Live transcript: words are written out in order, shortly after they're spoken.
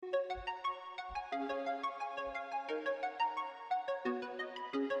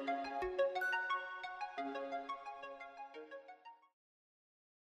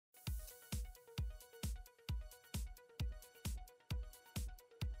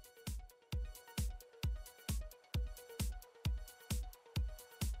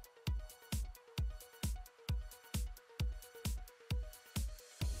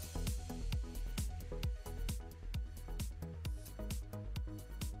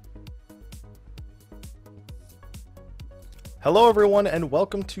Hello, everyone, and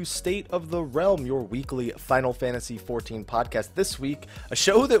welcome to State of the Realm, your weekly Final Fantasy XIV podcast. This week, a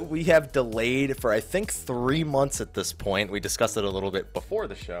show that we have delayed for, I think, 3 months at this point. We discussed it a little bit before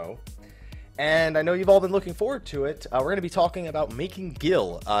the show, and I know you've all been looking forward to it. We're going to be talking about Making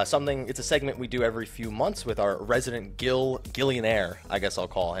Gil, it's a segment we do every few months with our resident Gillionaire, I guess I'll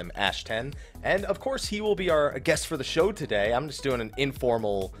call him, Ash 10. And, of course, he will be our guest for the show today. I'm just doing an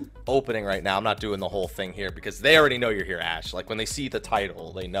informal opening right now. I'm not doing the whole thing here because they already know you're here, Ash. Like, when they see the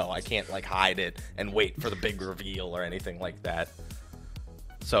title, they know. I can't, like, hide it and wait for the big reveal or anything like that.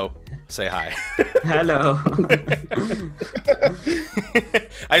 So, say hi. Hello.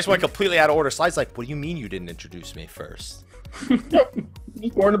 I just went completely out of order. Slide's like, what do you mean you didn't introduce me first?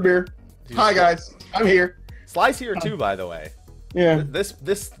 Just pouring a beer. Hi, guys. I'm here. Slide's here, too, by the way. Yeah. This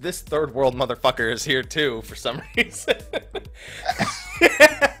third world motherfucker is here too for some reason.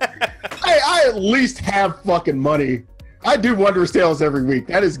 I at least have fucking money. I do Wondrous Tales every week.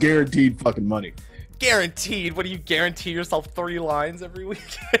 That is guaranteed fucking money. Guaranteed? What do you guarantee yourself 3 lines every week?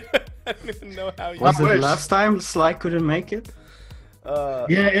 I don't even know how you. Was it last time Sly couldn't make it?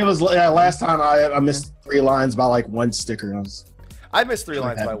 Yeah, it was. Last time I missed 3 lines by like 1 sticker. I missed 3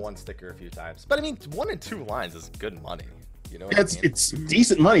 lines by 1 sticker a few times, but I mean 1 and 2 lines is good money. You know, it's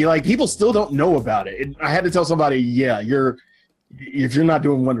decent money. Like people still don't know about it. I had to tell somebody, yeah, if you're not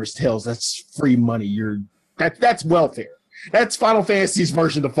doing Wondrous Tales, that's free money. That's welfare. That's Final Fantasy's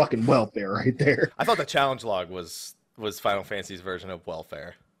version of fucking welfare right there. I thought the challenge log was Final Fantasy's version of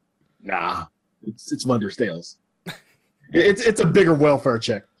welfare. Nah, it's Wondrous Tales. it's a bigger welfare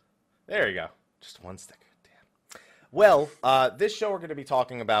check. There you go. Just 1 sticker. Damn. Well, this show we're going to be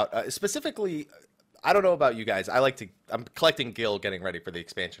talking about specifically. I don't know about you guys. I'm collecting Gil, getting ready for the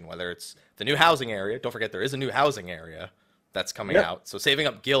expansion, whether it's the new housing area. Don't forget there is a new housing area that's coming out. So saving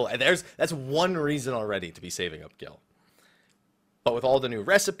up Gil, and that's one reason already to be saving up Gil. But with all the new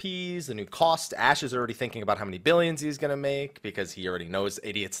recipes, the new cost, Ash is already thinking about how many billions he's going to make because he already knows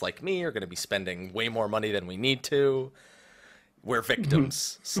idiots like me are going to be spending way more money than we need to. We're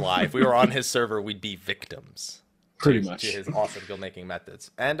victims, Sly. If we were on his server, we'd be victims. Pretty much. To his awesome guild making methods.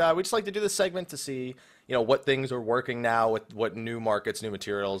 And we just like to do this segment to see, what things are working now, what new markets, new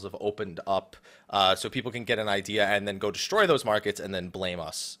materials have opened up, so people can get an idea and then go destroy those markets and then blame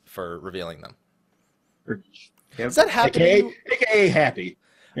us for revealing them. Does that happen to you? AKA happy.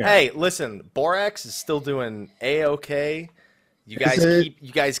 Yeah. Hey, listen, Borax is still doing A-okay. You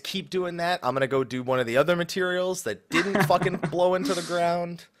guys keep doing that. I'm gonna go do one of the other materials that didn't fucking blow into the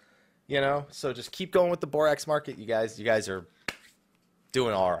ground. So just keep going with the Borax market. You guys are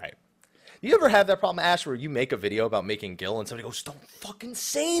doing all right. You ever have that problem, Ash, where you make a video about making Gil and somebody goes, "Don't fucking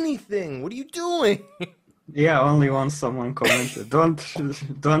say anything. What are you doing?" Yeah, only once someone commented.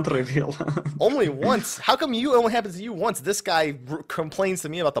 Don't reveal. Only once? How come it only happens to you once? This guy complains to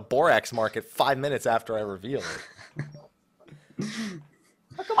me about the Borax market 5 minutes after I reveal it.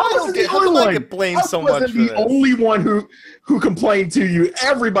 How come I get blamed so much for this? I wasn't the only one who complained to you.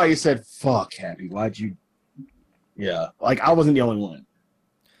 Everybody said, "Fuck, Happy, why'd you?" Yeah, like I wasn't the only one.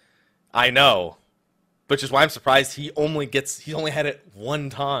 I know, which is why I'm surprised he only had it 1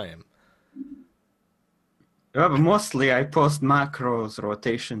 time. Yeah, but mostly I post macros,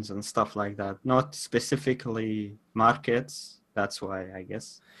 rotations, and stuff like that. Not specifically markets. That's why, I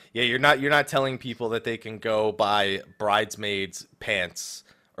guess. Yeah, you're not telling people that they can go buy bridesmaids' pants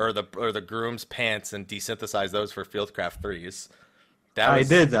or the groom's pants and desynthesize those for Fieldcraft 3s. I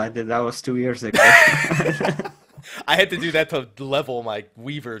did. That was 2 years ago. I had to do that to level my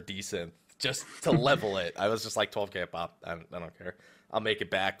Weaver desynth, just to level it. I was just like 12k pop. I don't care. I'll make it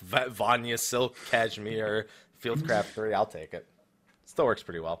back. Vanya, Silk, Cashmere, Fieldcraft 3. I'll take it. Still works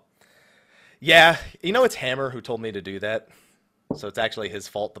pretty well. Yeah, it's Hammer who told me to do that. So it's actually his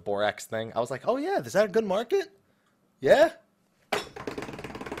fault, the Borax thing. I was like, oh yeah, is that a good market? Yeah?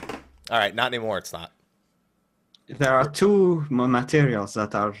 Alright, not anymore, it's not. There are 2 materials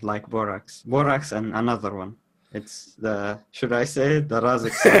that are like Borax. Borax and another one. It's should I say it? The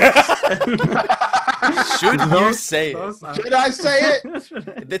Razix. Should you say it? Should I say it?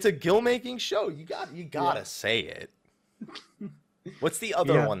 It's a Gil making show. You gotta say it. What's the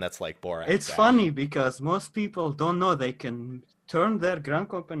other one that's like Borax? It's funny because most people don't know they can turn their Grand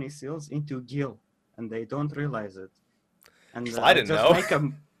Company seals into Gil, and they don't realize it. And I didn't know. Make a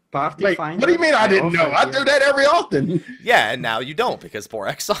party Wait, finder. what do you mean I didn't know? I do that every often. Yeah, and now you don't because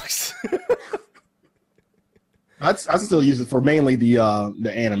Borax sucks. I still use it for mainly the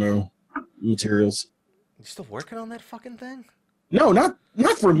animo materials. You still working on that fucking thing? No, not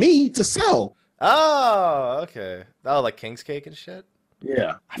for me to sell. Oh, okay. Oh, like King's Cake and shit?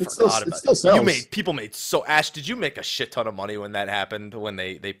 Yeah, I it forgot it about still sells. People made so Ash, did you make a shit ton of money when that happened? When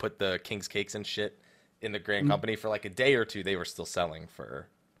they put the King's Cakes and shit in the Grand Company for like a day or two, they were still selling for.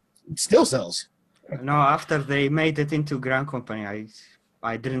 It still sells. No, after they made it into Grand Company,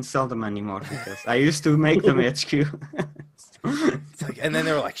 I didn't sell them anymore because I used to make them HQ. It's like, and then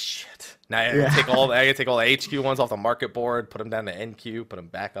they were like, shit. Now I gotta Yeah. take all the HQ ones off the market board, put them down to NQ, put them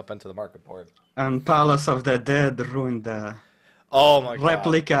back up into the market board. And Palace of the Dead ruined the Oh my god.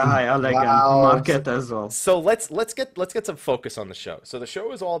 replica high elegant Wow. market as well. So let's get some focus on the show. So the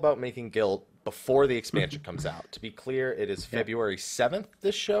show is all about making guild before the expansion comes out. To be clear, it is February 7th.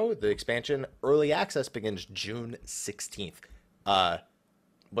 This show, the expansion early access begins June 16th.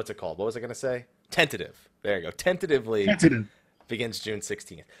 What's it called? What was I gonna say? Tentative. There you go. Tentatively begins June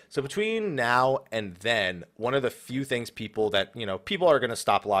 16th. So between now and then, one of the few things people are going to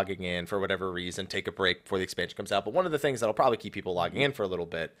stop logging in for whatever reason, take a break before the expansion comes out. But one of the things that'll probably keep people logging in for a little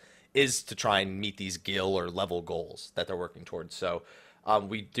bit is to try and meet these gil or level goals that they're working towards. So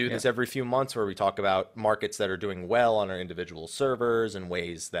we do this every few months where we talk about markets that are doing well on our individual servers and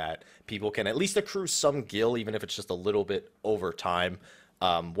ways that people can at least accrue some gil, even if it's just a little bit over time,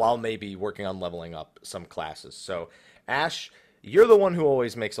 while maybe working on leveling up some classes. So Ash, you're the one who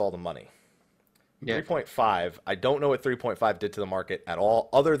always makes all the money. Yeah. 3.5, I don't know what 3.5 did to the market at all,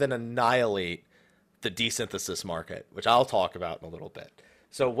 other than annihilate the desynthesis market, which I'll talk about in a little bit.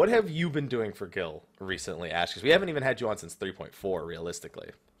 So what have you been doing for Gil recently, Ash? Because we haven't even had you on since 3.4,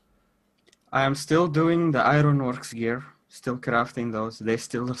 realistically. I am still doing the Ironworks gear, still crafting those. They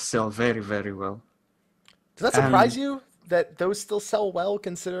still sell very, very well. Does that surprise you that those still sell well,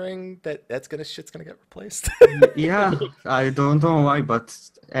 considering that shit's gonna get replaced? Yeah, I don't know why, but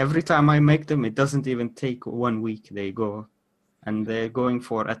every time I make them, it doesn't even take 1 week. They go, and they're going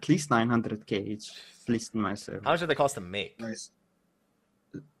for at least 900k each, at least in my server. How much do they cost to make? Nice.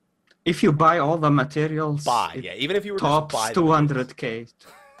 If you buy all the materials, Even if you were tops just buy 200k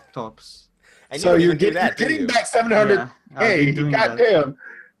tops. And So don't you're even do getting, that, do getting you? back 700. Yeah, I've been Hey, doing that. goddamn.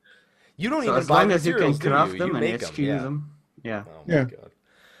 You don't So even as buy long as you can materials, do craft you? them You and make HQ yeah. them, yeah. Oh my Yeah. god.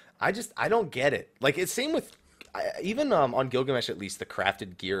 I don't get it. Like it's same with even on Gilgamesh, at least the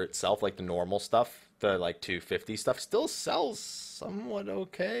crafted gear itself, like the normal stuff, the like 250 stuff, still sells somewhat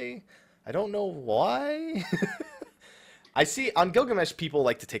okay. I don't know why. I see on Gilgamesh people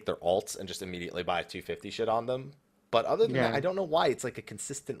like to take their alts and just immediately buy 250 shit on them. But other than that, Yeah. I don't know why it's like a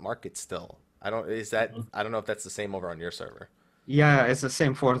consistent market still. I don't know if that's the same over on your server. Yeah, it's the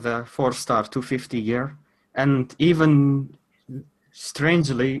same for the 4-star 250 gear. And even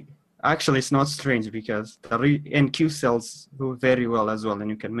strangely, actually it's not strange because the NQ sells very well as well and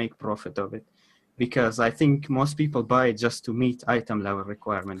you can make profit of it. Because I think most people buy it just to meet item level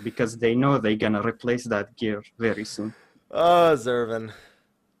requirement because they know they're gonna replace that gear very soon. Oh, Zervin.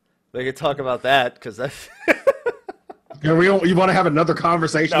 We could talk about that because that's... Yeah, you want to have another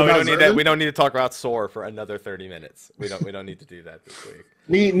conversation No, we about don't need that. Zervin? We don't need to talk about SOAR for another 30 minutes. We don't need to do that this week.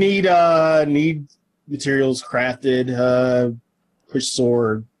 Need materials crafted, push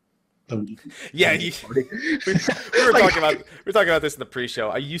sword. Yeah, we were talking about this in the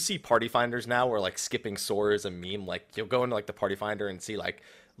pre-show. You see party finders now where like skipping SOAR is a meme. Like you'll go into like the party finder and see like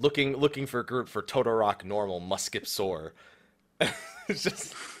looking for a group for Totorock normal must skip SOAR. It's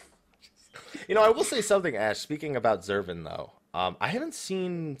just I will say something, Ash. Speaking about Zervin though, I haven't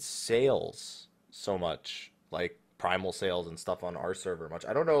seen sales so much like primal sales and stuff on our server much.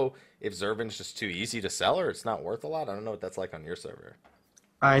 I don't know if Zervin's just too easy to sell or it's not worth a lot. I don't know what that's like on your server.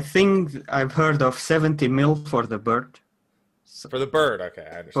 I think I've heard of 70 mil for the bird. For the bird, okay,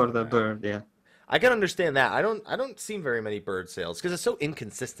 I understand. For the that. bird, yeah. I can understand that. I don't see very many bird sales because it's so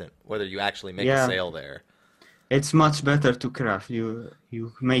inconsistent whether you actually make a Yeah. sale there. It's much better to craft. You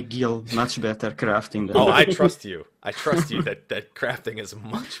make Gil much better crafting than Oh, I trust you. I trust you that crafting is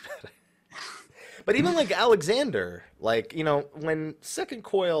much better. But even like Alexander, like, when Second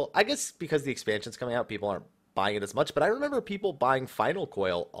Coil, I guess because the expansion's coming out, people aren't buying it as much, but I remember people buying Final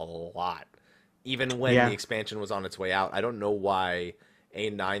Coil a lot, even when Yeah. the expansion was on its way out. I don't know why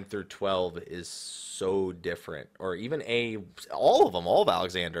A9 through 12 is so different, or even all of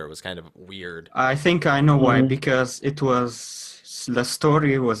Alexander was kind of weird. I think I know why, because the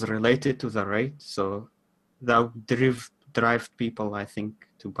story was related to the raid, so that drive people, I think,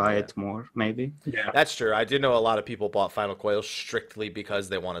 to buy it more, maybe. Yeah. That's true. I did know a lot of people bought Final Coil strictly because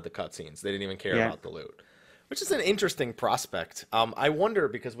they wanted the cutscenes. They didn't even care Yeah. about the loot, which is an interesting prospect. I wonder,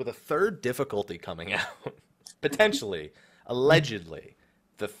 because with a third difficulty coming out, potentially, allegedly,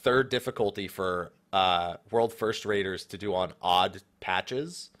 the third difficulty for World First Raiders to do on odd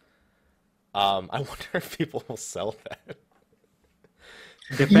patches, I wonder if people will sell that.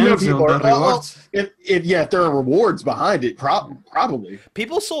 Depends on the rewards. If there are rewards behind it, probably.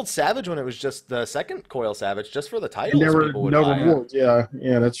 People sold Savage when it was just the second Coil Savage, just for the And titles. there were People would no buy it. rewards. Yeah,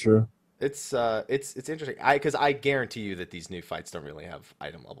 that's true. It's interesting. Because I guarantee you that these new fights don't really have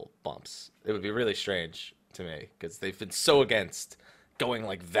item level bumps. It would be really strange to me because they've been so against going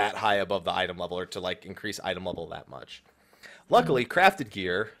like that high above the item level or to like increase item level that much. Luckily, crafted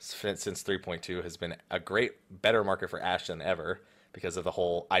gear since 3.2 has been a better market for Ash than ever because of the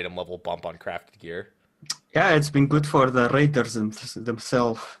whole item level bump on crafted gear. Yeah, it's been good for the raiders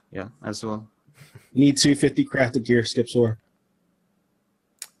themselves. Yeah, as well. Need 250 crafted gear, skip Sora.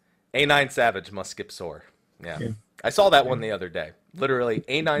 A9 Savage must skip Soar. Yeah. I saw that one the other day. Literally,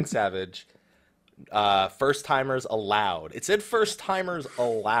 A9 Savage, first timers allowed. It said first timers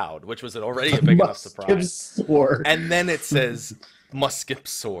allowed, which was already a big enough surprise. Skip Sora. And then it says must skip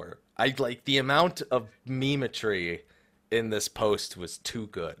Soar. I like the amount of memetry in this post was too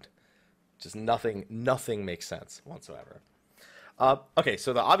good. Just nothing makes sense whatsoever. Okay,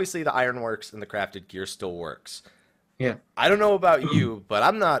 so obviously the Ironworks and the crafted gear still works. Yeah. I don't know about you, but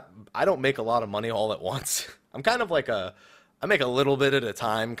I don't make a lot of money all at once. I'm kind of like I make a little bit at a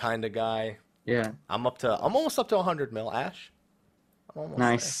time kind of guy. Yeah. I'm almost up to 100 mil, Ash. I'm almost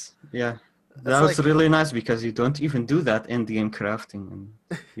Nice. Yeah. That's That was like- really nice because you don't even do that in game crafting and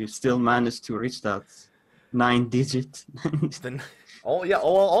you still managed to reach that 9 digit.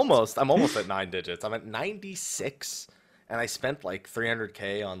 Almost. I'm almost at 9 digits. I'm at 96, and I spent like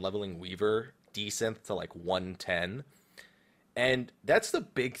 300K on leveling Weaver desynth to like 110. And that's the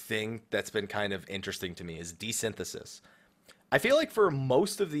big thing that's been kind of interesting to me is desynthesis. I feel like for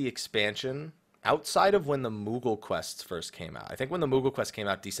most of the expansion, outside of when the Moogle quests first came out, I think when the Moogle quest came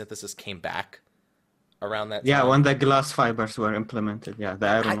out, desynthesis came back around that time. Yeah, when the glass fibers were implemented. Yeah, the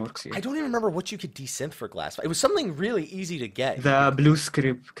Ironworks. I don't even remember what you could desynth for glass. It was something really easy to get. The blue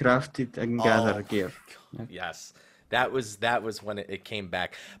script crafted and gather gear. Yeah. Yes, that was when it came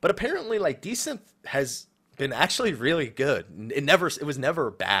back. But apparently, like desynth has been actually really good. It was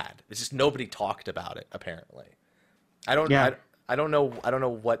never bad. It's just nobody talked about it. Apparently, I don't know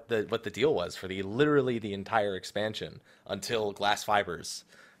what the deal was for literally the entire expansion until glass fibers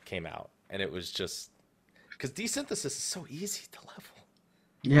came out, and it was just because desynthesis is so easy to level.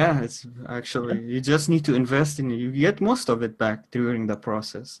 Yeah, it's actually, you just need to invest in it. You get most of it back during the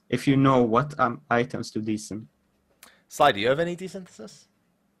process if you know what items to desynth. Sly, do you have any desynthesis?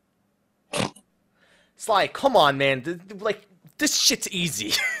 Sly, come on, man. Like, this shit's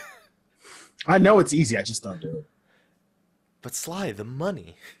easy. I know it's easy. I just don't do it. But Sly, the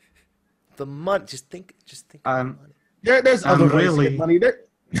money. Just think of the money. There's other ways to really- get money.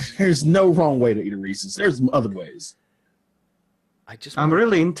 There's no wrong way to eat a Reese's. There's other ways. I'm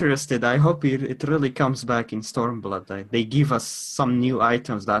really interested. I hope it really comes back in Stormblood. They give us some new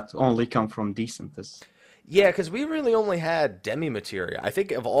items that only come from desynthesis. Yeah, because we really only had demi materia. I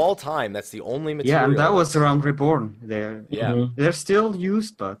think of all time, that's the only material. Yeah, and that was around Reborn. Yeah. They're still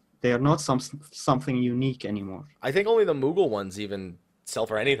used, but they are not something unique anymore. I think only the Moogle ones even sell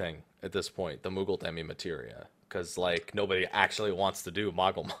for anything at this point, the Moogle demi materia. Because, like, nobody actually wants to do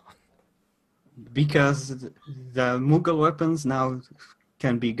Mogglemon. Because the Moogle weapons now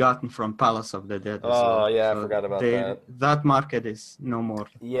can be gotten from Palace of the Dead. as Oh, well. yeah, I forgot about that. That market is no more.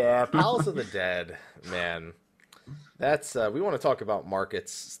 Yeah, Palace of the Dead, man. That's we want to talk about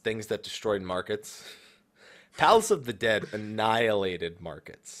markets, things that destroyed markets. Palace of the Dead annihilated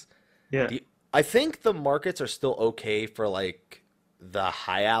markets. Yeah. I think the markets are still okay for like the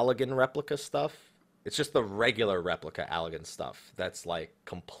high Allegan replica stuff. It's just the regular replica Allegan stuff that's like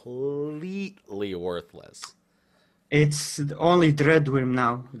completely worthless. It's only Dreadworm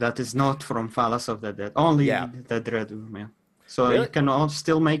now that is not from Palace of the Dead. Only Yeah. the Dreadworm, yeah. So Really? you can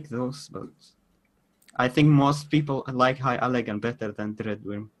still make those, but I think most people like High Allegan better than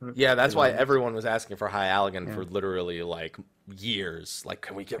Dreadworm. Yeah, that's why Yeah. everyone was asking for high Allegan Yeah. for literally like years. Like,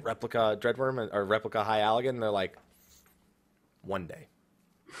 can we get replica Dreadworm or replica high Allegan? And they're like, one day.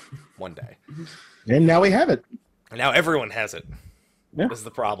 One day. And now we have it. And now everyone has it. Yeah. Is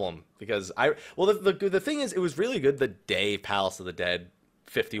the problem because the thing is, it was really good the day Palace of the Dead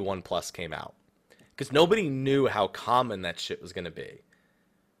 51 plus came out because nobody knew how common that shit was gonna be.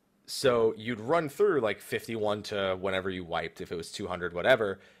 So you'd run through like 51 to whenever you wiped, if it was 200,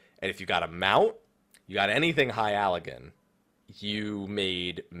 whatever, and if you got a mount, you got anything high Allegan, you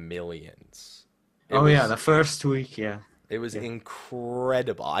made millions. Yeah, the first week, yeah. It was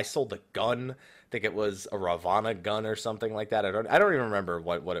incredible. I sold a gun. I think it was a Ravana gun or something like that. I don't even remember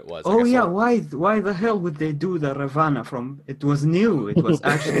what it was. Oh Like, I yeah, sold- why the hell would they do the Ravana from? It was new. It was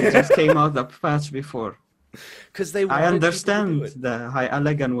actually just came out the patch before. Because they I wanted people to do understand it. the High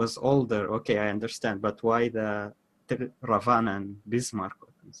Allegan was older. Okay, I understand. But why the Ravana and Bismarck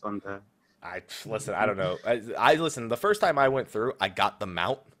weapons on the... Listen, I don't know. I listen, the first time I went through, I got the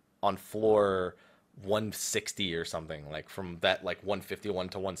mount on floor 160 or something, like from that like 151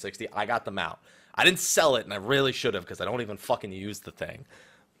 to 160. I got the mount. I didn't sell it, and I really should have because I don't even fucking use the thing.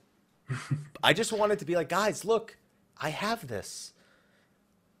 I just wanted to be like, guys, look, I have this.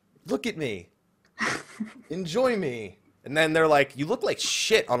 Look at me. Enjoy me. And then they're like, you look like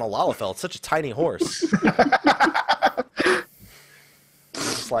shit on a Lalafell. It's such a tiny horse.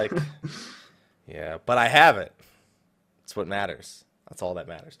 Just like, yeah, but I have it. That's what matters. That's all that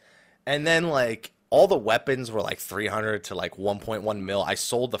matters. And then like all the weapons were like 300 to like 1.1 mil. I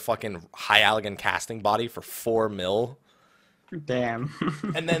sold the fucking High Allegan casting body for 4 mil. Damn.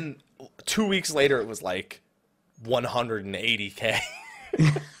 And then 2 weeks later it was like 180K.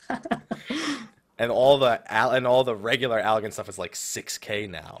 And all the regular Allegan stuff is like 6K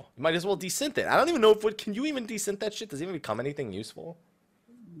now. You might as well desynth it. I don't even know if can you even desynth that shit? Does it even become anything useful?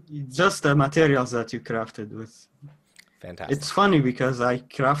 Just the materials that you crafted with. Fantastic. It's funny because I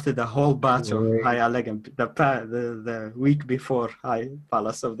crafted a whole batch of High Allegan the week before High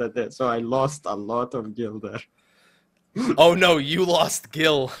Palace of the Dead, so I lost a lot of gil there. Oh no, you lost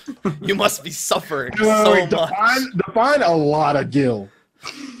gil. You must be suffering so Wait, much. define a lot of gil.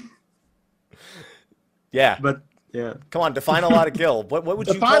 Yeah, But yeah, come on, define a lot of gil. What would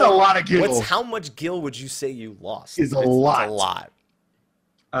you Define call a lot of gil. How much gil would you say you lost? Is a lot. It's a lot.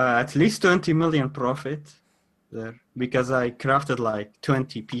 at least 20 million profit there because I crafted like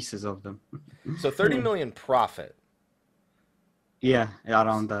 20 pieces of them. So 30 million profit. Yeah,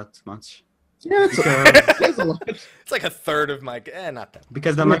 around that much. Yeah, Because, that's a lot. It's like a third of my. Not that.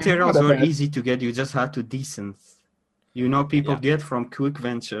 because the Yeah, materials not that were bad. easy to get, you just had to desynth. You know, people Yeah. get from Quick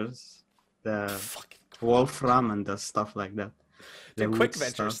Ventures the Fucking. Wolfram and the stuff like that. The wood quick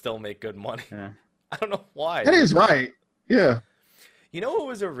ventures stuff. still make good money. Yeah. I don't know why. That is right. Yeah. You know what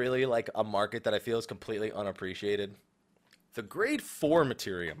was a really like a market that I feel is completely unappreciated? The grade 4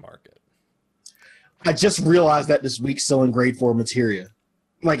 materia market. I just realized that this week selling grade 4 materia.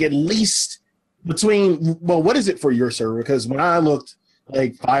 Like at least between, well, what is it for your server? Because when I looked,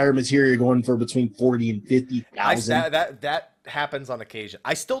 like fire materia going for between 40 and 50,000. That happens on occasion.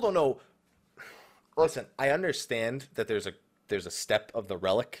 I still don't know. Listen, I understand that there's a step of the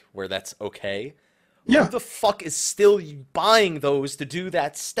relic where that's okay. Yeah. Who the fuck is still buying those to do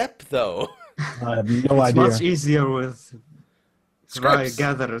that step though? I have no It's idea. much easier with Scripts.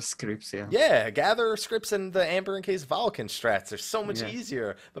 gatherer scripts, yeah. Yeah, gather scripts and the Amber and Case Valken strats are so much Yeah.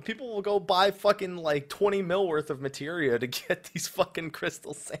 easier. But people will go buy fucking like 20 mil worth of materia to get these fucking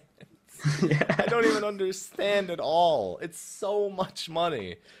crystal sands. I don't even understand at all. It's so much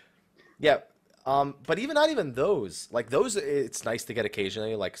money. Yeah. But not even those. Like those, it's nice to get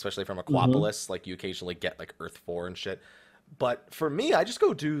occasionally, like especially from Aquapolis. Like you occasionally get like Earth 4 and shit. But for me, I just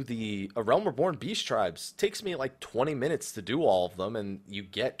go do a Realm Reborn Beast Tribes. Takes me like 20 minutes to do all of them, and you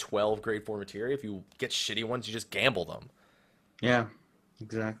get 12 grade 4 materia. If you get shitty ones, you just gamble them. Yeah,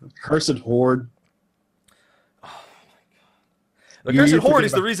 exactly. Cursed Horde. The You Cursed forget Horde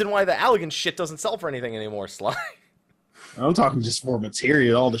is the about- reason why the Allegan shit doesn't sell for anything anymore, Sly. I'm talking just for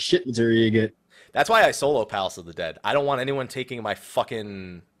materia, all the shit materia you get. That's why I solo Palace of the Dead. I don't want anyone taking my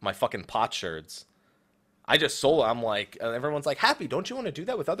fucking potsherds. I just solo. I'm like, everyone's like, Happy, don't you want to do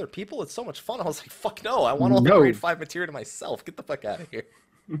that with other people? It's so much fun. I was like, fuck no. I want all the No. grade 5 materia to myself. Get the fuck out of here.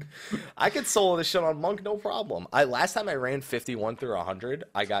 I could solo this shit on Monk, no problem. Last time I ran 51 through 100,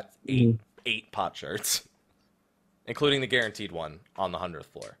 I got eight potsherds, including the guaranteed one on the 100th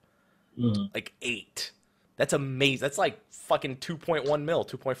floor. Like 8. That's amazing. That's like fucking 2.1 mil,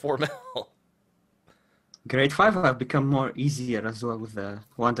 2.4 mil. Grade 5 have become more easier as well with the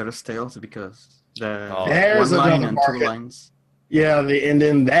Wanderer's Tales because the There's one line another and market. 2 lines. Yeah, and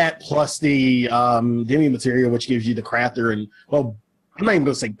then that plus the demi material, which gives you the crafter and, well, I'm not even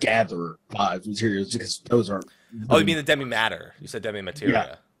going to say gather 5 materials because those aren't. Oh, you mean the demi matter? You said demi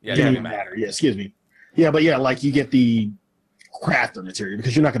materia. Yeah, demi demi matter. matter. Yeah, excuse me. Yeah, but yeah, like you get the crafter material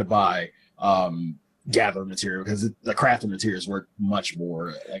because you're not going to buy gather material because the crafting material is worth much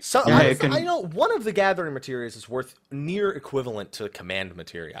more. Like, So Yeah, I, you can- I know one of the gathering materials is worth near equivalent to command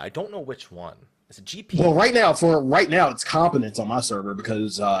materia. I don't know which one. It's a GP. well, right now, it's competence on my server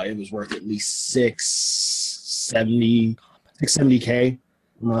because it was worth at least 670K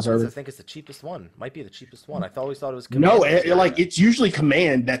on my I server. think it's the cheapest one. Might be the cheapest one. I always thought it was No, command materia. it's usually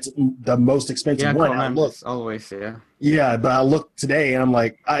command that's the most expensive Yeah, one. I command looked, is always, yeah. yeah, but I looked today and I'm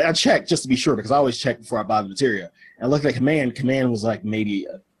like, I checked just to be sure because I always check before I buy the material. And I looked at command. Command was like maybe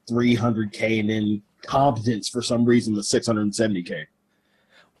 300K, and then competence for some reason the 670K.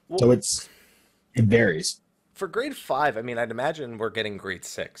 Well, So it varies. for grade 5, I mean, I'd imagine we're getting grade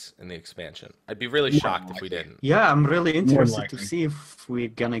 6 in the expansion. I'd be really shocked if we didn't. Yeah, I'm really interested to likely. see if we're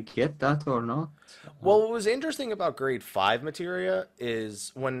gonna get that or not. Well, what was interesting about grade 5 materia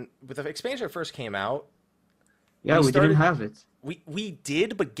is when the expansion first came out, Yeah, we we started- didn't have it. we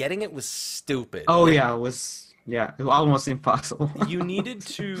did, but getting it was stupid. Oh yeah, it was almost impossible. You needed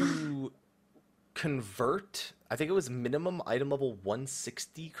to convert, I think it was minimum item level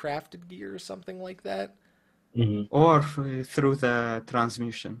 160 crafted gear or something like that, Or through the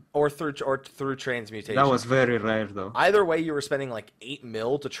transmutation. or through transmutation. That was very rare though. Either way, you were spending like 8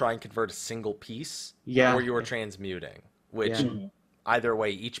 mil to try and convert a single piece, Yeah. or you were transmuting, which Yeah. either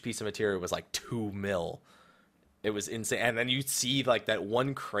way, each piece of material was like 2 mil. It was insane. And then you'd see like that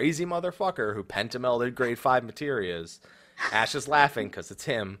one crazy motherfucker who pentamelded grade 5 materias. Ash is laughing because it's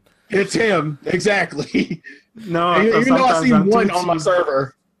him. It's him, exactly. No, Even though I sometimes see I'm one too on my cheap.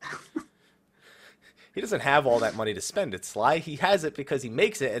 server. He doesn't have all that money to spend it, Sly. He has it because he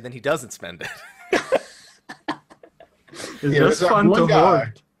makes it and then he doesn't spend it. It's Yeah, just there's fun one to guy.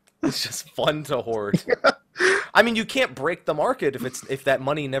 hoard. It's just fun to hoard. I mean, you can't break the market if that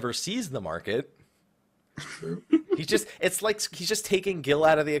money never sees the market. It's like he's just taking Gil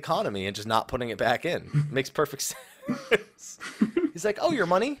out of the economy and just not putting it back in. Makes perfect sense. He's like, "Oh, your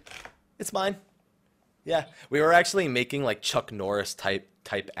money? It's mine." Yeah, we were actually making like Chuck Norris type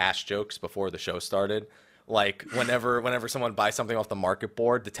Ash jokes before the show started. Like whenever someone buys something off the market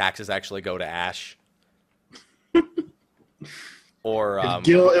board, the taxes actually go to Ash. Or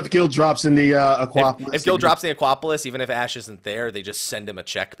If Gil drops in the Aquapolis. if Gil drops the Aquapolis, even if Ash isn't there, they just send him a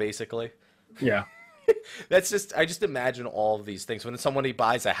check basically. Yeah. I just imagine all of these things. When somebody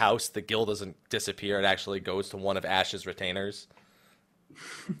buys a house, the Gil doesn't disappear. It actually goes to one of Ash's retainers.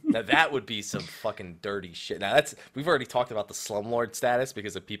 Now that would be some fucking dirty shit. Now we've already talked about the slumlord status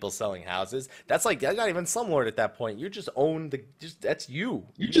because of people selling houses. That's not even slumlord at that point. You just own that's you.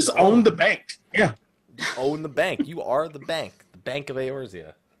 You just own the bank. Yeah. You own the bank. You are the bank of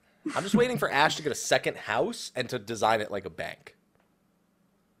Eorzea. I'm just waiting for Ash to get a second house and to design it like a bank.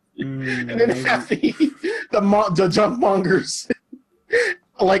 And then have the junk mongers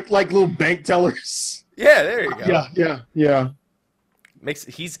like little bank tellers. Yeah, there you go. Yeah.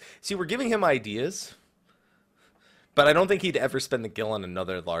 We're giving him ideas, but I don't think he'd ever spend the Gil on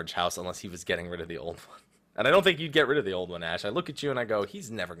another large house unless he was getting rid of the old one. And I don't think you'd get rid of the old one, Ash. I look at you and I go,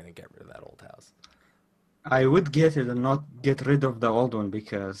 he's never going to get rid of that old house. I would get it and not get rid of the old one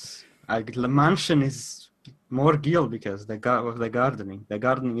because the mansion is more Gil because of the gardening. The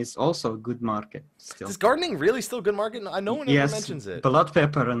gardening is also a good market still. Is gardening really still good market? No one ever Yes, mentions it. blood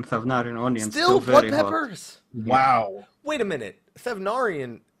pepper and Thavnarian onions Still very blood hot. peppers? Wow. Wait a minute.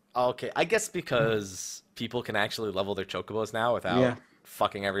 Thavnarian... Okay, I guess because people can actually level their chocobos now without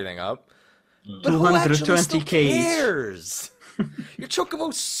fucking everything up. But who actually still 220 Ks. cares? Your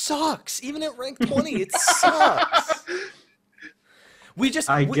chocobo sucks. Even at rank 20, it sucks.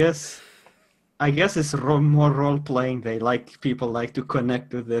 I guess it's more role playing. People like to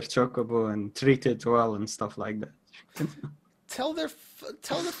connect with their chocobo and treat it well and stuff like that. Tell the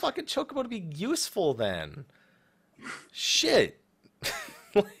fucking chocobo to be useful then. Shit.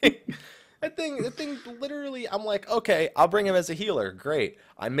 That thing literally, I'm like, okay, I'll bring him as a healer. Great.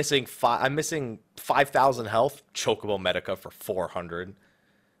 I'm missing 5,000 health. Chocobo Medica for 400.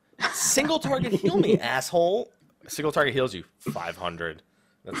 Single target heal me, asshole. Single target heals you 500.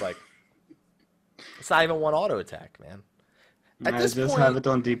 That's like, it's not even one auto attack, man. At this just point, have it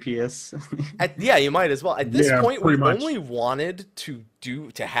on DPS. yeah, you might as well. At this point, we pretty much. only wanted to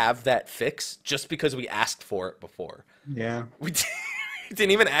have that fix just because we asked for it before. Yeah. We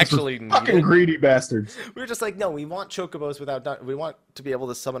didn't even actually need Fucking it. greedy bastards. We were just like, no, we want chocobos without. We want to be able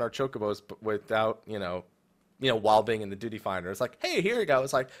to summon our chocobos without, while being in the duty finder. It's like, hey, here you go.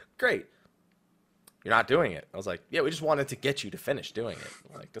 It's like, great. You're not doing it. I was like, yeah, we just wanted to get you to finish doing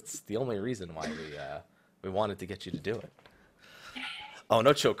it. Like that's the only reason why we wanted to get you to do it. Oh,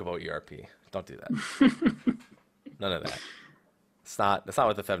 no chocobo ERP. Don't do that. None of that. That's not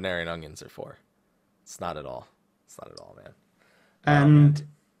what the Thavnarian onions are for. It's not at all. It's not at all, man. And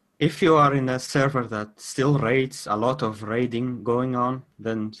if you are in a server that still raids, a lot of raiding going on,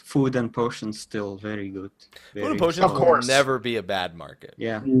 then food and potions still very good. Food and potions Of will course. never be a bad market.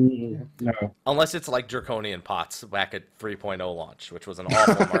 Yeah. No. Unless it's like Draconian Pots back at 3.0 launch, which was an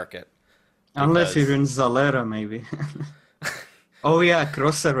awful market. Unless Because- you're in Zalera, maybe. Oh yeah,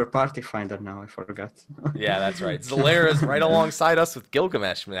 cross-server party finder now, I forgot. Yeah, that's right. Zalera's right alongside us with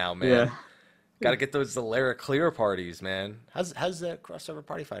Gilgamesh now, man. Yeah. Got to get those Zalera clear parties, man. How's the crossover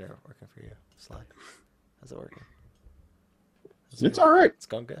party fighter working for you? Sly? How's it working? It's all right. It's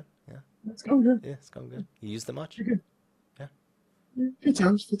going good. Yeah. It's going good. Yeah, it's going good. You used it much? You're good. Yeah. Good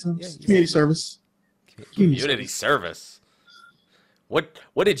times. Yeah, Community service. Community service. What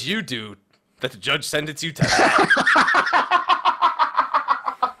did you do that the judge sentenced you to?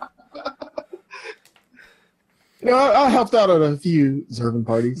 I helped out at a few Zervin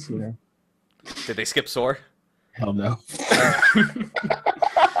parties. Did they skip SOAR? Hell no.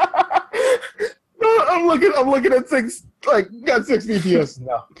 No, I'm looking at got 6 DPS.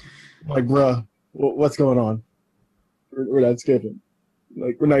 No. I'm like, bruh, what's going on? We're not skipping.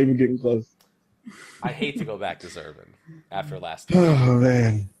 Like, we're not even getting close. I hate to go back to Zervin after last Oh time,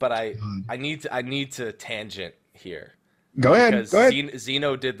 man. but I need to tangent here. Go ahead. Because Go ahead.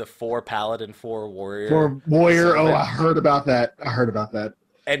 Xeno did the 4 Paladin, 4 Warrior. For Warrior, Zervin, I heard about that.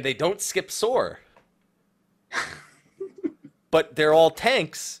 and they don't skip SOAR. But they're all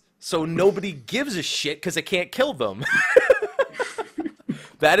tanks, so nobody gives a shit because it can't kill them.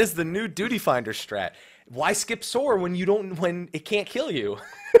 That is the new Duty Finder strat. Why skip SOAR when it can't kill you?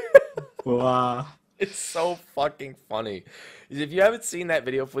 Wow. It's so fucking funny. If you haven't seen that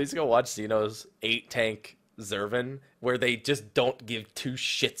video, please go watch Xeno's 8-tank Zervin, where they just don't give 2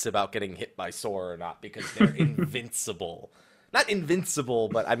 shits about getting hit by SOAR or not because they're invincible. Not invincible,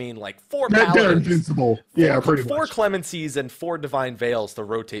 but I mean like 4 They're paladins. invincible. Yeah, pretty 4 much. clemencies and 4 divine veils to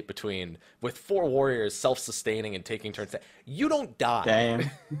rotate between, with 4 warriors self-sustaining and taking turns. You don't die. Damn.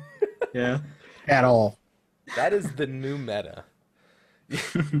 Yeah. At all. That is the new meta.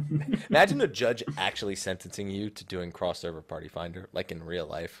 Imagine a judge actually sentencing you to doing cross-server party finder, like in real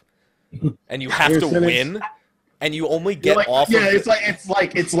life, and you have to win, and you only get off. Yeah, of it's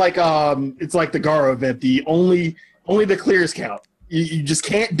like the Garo event. The only the clears count. You just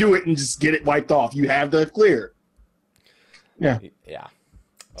can't do it and just get it wiped off. You have the clear. Yeah. Yeah.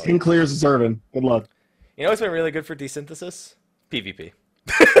 10 clears is Zervin. Good luck. You know what's been really good for desynthesis? PvP.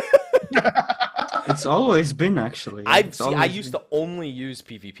 It's always been, actually. I always used been. to only use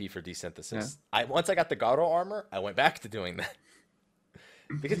PvP for desynthesis. Once I got the Garo armor, I went back to doing that.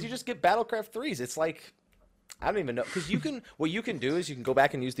 Because you just get Battlecraft 3s. It's like, I don't even know. Because what you can do is you can go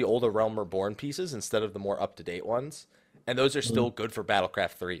back and use the older Realm Reborn pieces instead of the more up-to-date ones. And those are still good for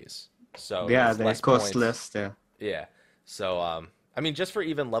Battlecraft 3s. So Yeah, it's they less cost points. less, yeah. Yeah. So, I mean, just for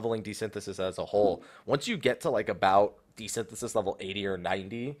even leveling desynthesis as a whole, once you get to like about desynthesis level 80 or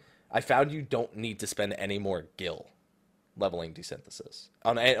 90, I found you don't need to spend any more gil leveling desynthesis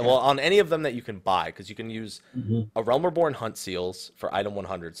on any of them that you can buy, because you can use a Realm Reborn Hunt Seals for item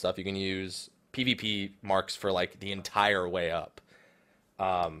 100 stuff. You can use PvP marks for like the entire way up.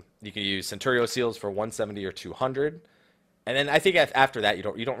 You can use Centurio Seals for 170 or 200, and then I think after that you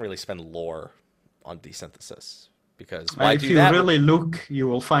don't really spend lore on desynthesis, because why If do you that? really look, you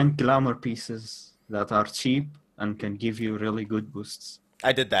will find glamour pieces that are cheap and can give you really good boosts.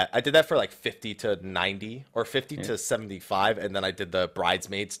 I did that. I did that for like 50 to 90 or 50 to 75, and then I did the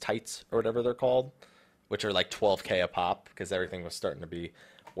bridesmaids tights or whatever they're called, which are like 12k a pop, because everything was starting to be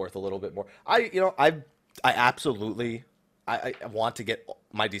worth a little bit more. I absolutely want to get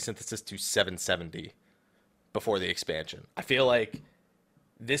my desynthesis to 770 before the expansion. I feel like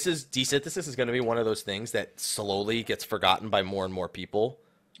desynthesis is going to be one of those things that slowly gets forgotten by more and more people.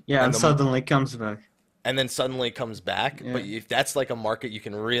 Yeah, and the- suddenly comes back. And then suddenly comes back. Yeah. But if that's like a market you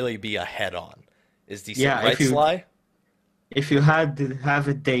can really be ahead on, is decent, Yeah, right, if you- Sly? If you have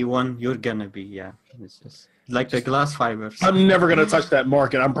it day one, you're gonna be, yeah. It's just like the glass fibers. I'm never going to touch that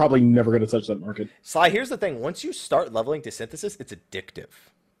market. I'm probably never going to touch that market. Sly, here's the thing. Once you start leveling desynthesis, it's addictive.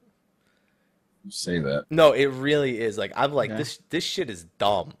 You say that. No, it really is. Like, I'm like, Yeah. this shit is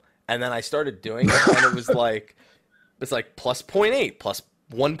dumb. And then I started doing it, and it was like, it's like plus 0.8, plus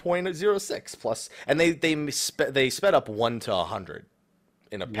 1.06, plus, and they sped up 1 to 100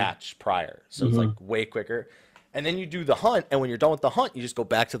 in a patch prior, so it's like way quicker. And then you do the hunt, and when you're done with the hunt, you just go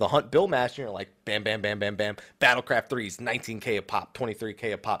back to the hunt bill master, and you're like, bam, bam, bam, bam, bam. Battlecraft 3s, 19k a pop,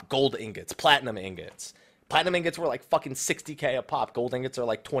 23k a pop. Gold ingots, platinum ingots. Platinum ingots were like fucking 60k a pop. Gold ingots are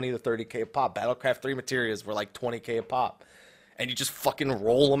like 20 to 30k a pop. Battlecraft 3 materials were like 20k a pop. And you just fucking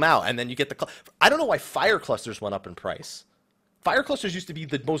roll them out, and then you get the... I don't know why fire clusters went up in price. Fire clusters used to be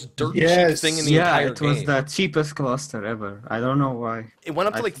the most dirt cheap thing in the entire it was game. the cheapest cluster ever. I don't know why. It went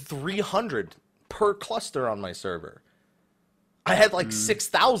up to like 300 per cluster on my server. I had like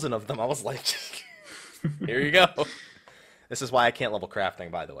 6,000 of them. I was like, here you go. This is why I can't level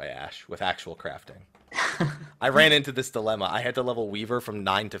crafting, by the way, Ash, with actual crafting. I ran into this dilemma. I had to level Weaver from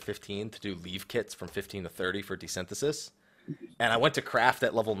 9 to 15 to do leave kits from 15 to 30 for desynthesis. And I went to craft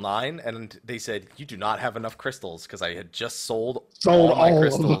at level 9, and they said, you do not have enough crystals, because I had just sold all my all of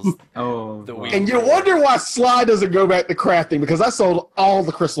crystals. them. Oh, The wow. week. And you wonder why Sly doesn't go back to crafting, because I sold all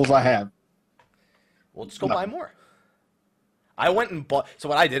the crystals I have. Well, just go buy more. I went and bought. So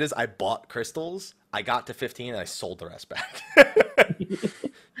what I did is I bought crystals. I got to 15 and I sold the rest back.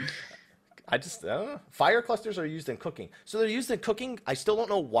 I just fire clusters are used in cooking. So they're used in cooking. I still don't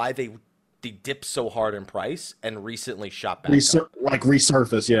know why they dip so hard in price and recently shot back up. Like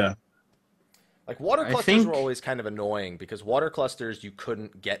resurface, yeah. Like water I clusters think- were always kind of annoying because water clusters you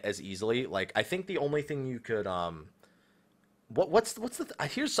couldn't get as easily. Like I think the only thing you could what's the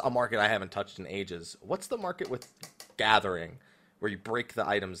here's a market I haven't touched in ages. What's the market with gathering where you break the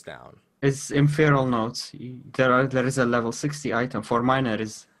items down? It's Imperial Notes. There is a level 60 item. For miner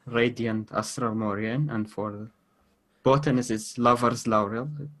is Radiant Astral Morian, and for botanist is Lover's Laurel.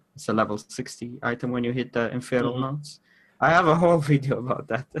 It's a level 60 item when you hit the Imperial Notes. I have a whole video about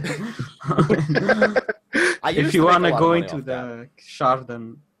that. I If used you to make want a to lot go of money into off that. the shard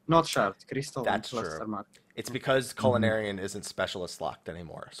and not shard, crystal That's and cluster true. market. It's because Culinarian isn't specialist locked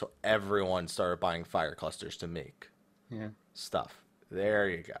anymore. So everyone started buying fire clusters to make Yeah, stuff. There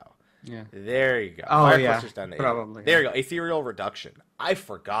you go. yeah. There you go. Oh, Fire yeah, clusters down to 80. probably, There you go. Ethereal reduction. I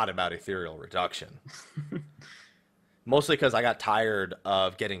forgot about ethereal reduction. Mostly because I got tired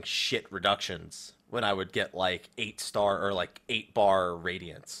of getting shit reductions when I would get like 8-star or like 8-bar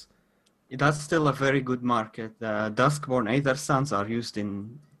radiance. That's still a very good market. Duskborn Aether Suns are used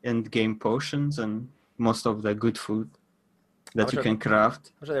in end-game potions and most of the good food that much you are can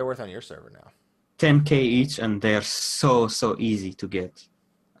craft. How much are they worth on your server now? 10k each, and they're so easy to get.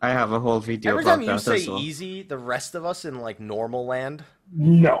 I have a whole video Every about time you that say as well. easy, the rest of us in like normal land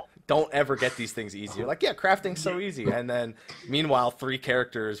No. don't ever get these things easy. You're like, yeah, crafting's so easy. And then meanwhile, 3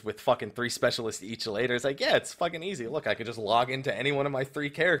 characters with fucking 3 specialists each later. It's like, yeah, it's fucking easy. Look, I could just log into any one of my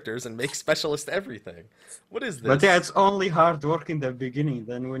 3 characters and make specialist everything. What is this? But yeah, it's only hard work in the beginning.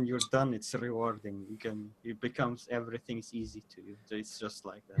 Then when you're done, it's rewarding. It becomes everything's easy to you. So it's just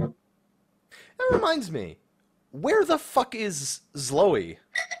like that. That reminds me. Where the fuck is Zloey?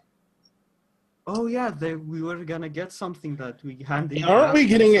 Oh yeah, we were gonna get something that we handed. Aren't we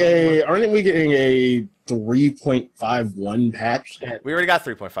getting a 3.51 patch? We already got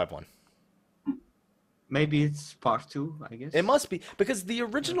 3.51. Maybe it's part 2, I guess. It must be because the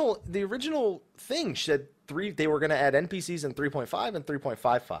original thing said they were going to add NPCs in 3.5 and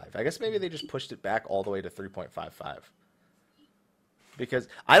 3.55. I guess maybe they just pushed it back all the way to 3.55. Because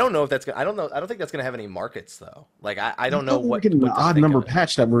I don't know if that's I don't think that's going to have any markets though. Like I don't know We're what getting what an to odd think number of it.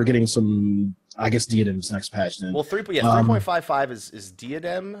 patch that we're getting some. I guess Diadem's next patch then. Well, 3.55 is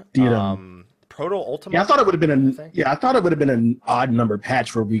Diadem. Diadem. Proto Ultima. Yeah, I thought it would have been I think. I thought it would have been an odd number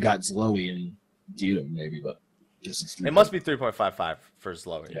patch where we got Zloey and Diadem maybe, but It must be 3.55 for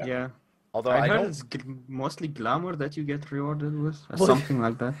Zloey. Yeah. Although I I heard don't. it's mostly glamour that you get rewarded with, or Well, something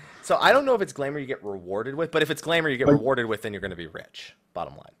like that. So I don't know if it's glamour you get rewarded with, but if it's glamour you get rewarded with, then you're going to be rich.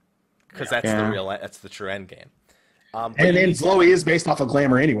 Bottom line, because that's that's the true end game. But And you then need- Zloey is based off of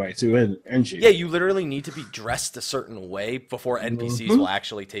glamour anyway, too, isn't she? yeah, you literally need to be dressed a certain way before NPCs will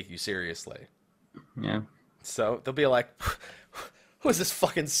actually take you seriously. Yeah. So they'll be like, "Who's this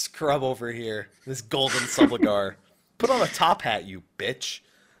fucking scrub over here? This golden subligar? Put on a top hat, you bitch."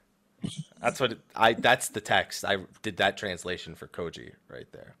 That's what that's the text. I did that translation for Koji right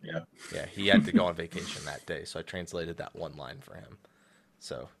there. Yeah. Yeah, he had to go on vacation that day, so I translated that one line for him.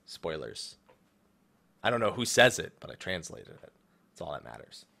 So, spoilers. I don't know who says it, but I translated it. That's all that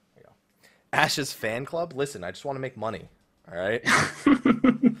matters. There you go. Ash's fan club? Listen, I just want to make money. All right?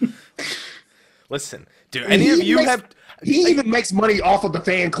 Listen, do any of you have... He even makes money off of the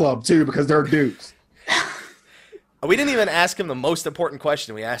fan club, too, because they're dudes. We didn't even ask him the most important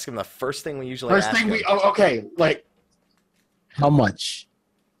question. We asked him the first thing we usually First ask thing him. okay, like, how much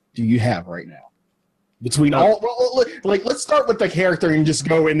do you have right now? Between let's start with the character and just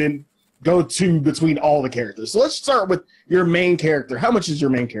go and then go to between all the characters. So let's start with your main character. How much does your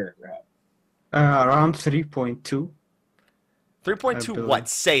main character have? Around 3.2 3.2 what?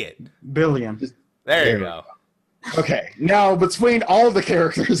 Say it. billion. There you There go. Okay, now between all the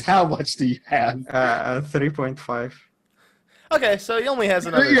characters, how much do you have? 3.5. Okay, so he only has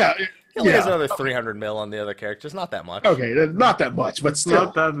another... Yeah, He only has yeah. another 300 mil on the other characters. Not that much. Okay, not that much, but still.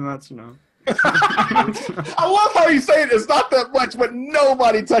 Not that much, no. I love how you say it. It's not that much, but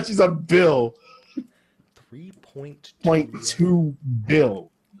nobody touches a bill. 3.2 0.2 bill.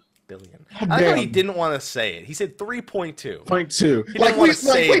 billion. God I thought he damn. didn't want to say it. He said 3.2. 0.2. He didn't want to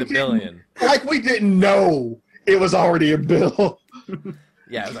say the didn't- billion. Like we didn't know it was already a bill.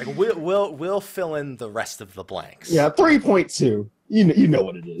 Yeah, it's like we'll fill in the rest of the blanks. Yeah, 3.2. You know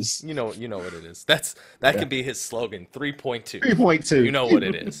what it is. You know what it is. That can be his slogan. 3.2. 3.2. You know what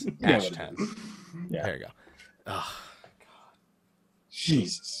it is. You know Ash what it 10. Yeah. There you go. Ugh.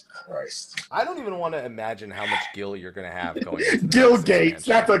 Jesus Christ. I don't even want to imagine how much gil you're gonna have going into the Gil next Gates.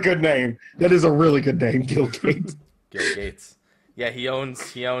 expansion. That's a good name. That is a really good name, Gil Gates. Gil Gates. Yeah, he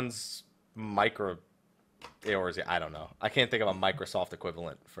owns Micro Eorzea. I don't know. I can't think of a Microsoft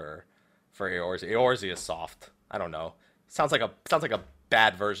equivalent for Eorzea. Eorzea is soft. I don't know. Sounds like a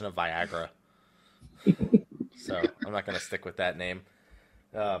bad version of Viagra. So I'm not gonna stick with that name.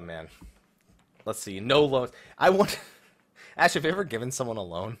 Oh man. Let's see. No loans. I want. Ash, have you ever given someone a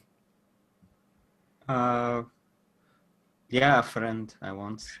loan? Yeah, a friend I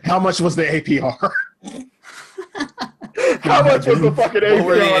once. How much was the APR? How much was the fucking APR? What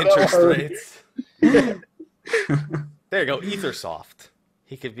were the interest That rates? There you go. Ethersoft.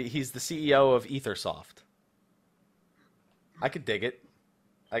 He's the CEO of Ethersoft. I could dig it.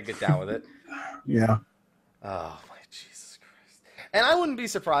 I could get down with it. Yeah. Oh my Jesus Christ! And I wouldn't be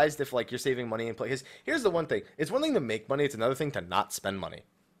surprised if like you're saving money in play. Because here's the one thing: it's one thing to make money; it's another thing to not spend money.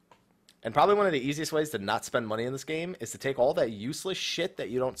 And probably one of the easiest ways to not spend money in this game is to take all that useless shit that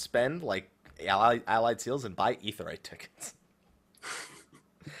you don't spend, like Allied Seals, and buy Aetheryte tickets.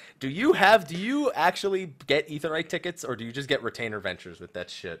 Do you actually get Aetheryte tickets, or do you just get retainer ventures with that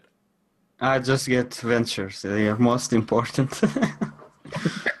shit? I just get ventures. They are most important.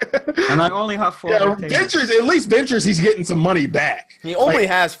 And I only have 4 retainers. Ventures, at least Ventures, he's getting some money back. He only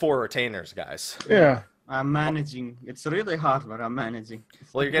has 4 retainers, guys. Yeah. I'm managing. It's really hard, but I'm managing.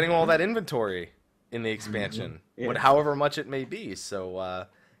 Well, you're getting all that inventory in the expansion, Yeah. however much it may be. So,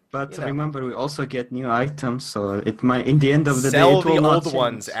 But you know. remember, we also get new items, so it might. In the end of the day, sell it will the not old change.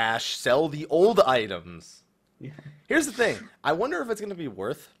 ones, Ash. Sell the old items. Yeah. Here's the thing. I wonder if it's going to be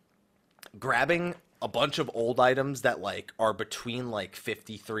worth grabbing a bunch of old items that like are between like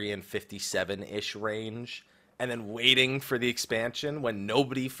 53 and 57-ish range, and then waiting for the expansion when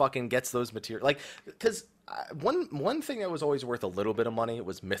nobody fucking gets those materials. Like, because one thing that was always worth a little bit of money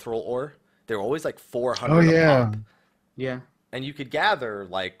was mithril ore. They were always like 400 Oh, a yeah. pop. Yeah. And you could gather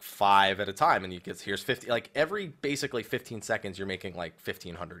like 5 at a time, and you could here's 50. Like every basically 15 seconds, you're making like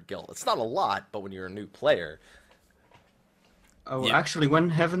 1,500 gil. It's not a lot, but when you're a new player, Oh, Yeah. actually, when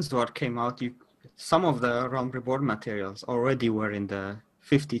Heaven's Door came out, some of the Realm Reborn materials already were in the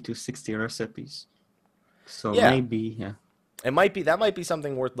 50 to 60 recipes. So Yeah. maybe, yeah. that might be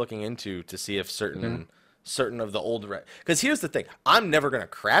something worth looking into to see if certain of the old because here's the thing, I'm never gonna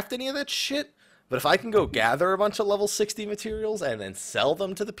craft any of that shit. But if I can go gather a bunch of level 60 materials and then sell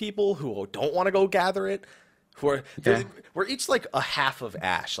them to the people who don't want to go gather it, we're each like a half of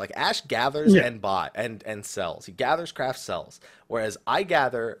Ash. Like Ash gathers and buy and sells. He gathers, crafts, sells. Whereas I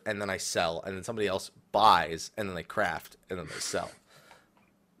gather and then I sell, and then somebody else buys and then they craft and then they sell.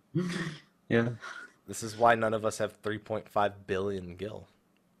 Yeah. This is why none of us have 3.5 billion gil.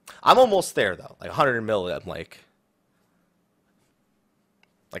 I'm almost there though. Like 100 mil, I'm like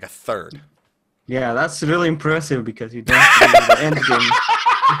a third. Yeah, that's really impressive because you don't see the end game.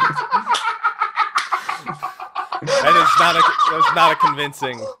 That was not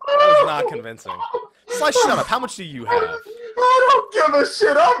convincing. That was not convincing. Slice, shut up. How much do you have? I don't give a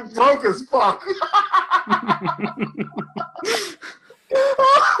shit. I'm broke as fuck.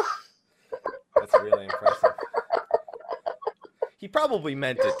 That's really impressive. He probably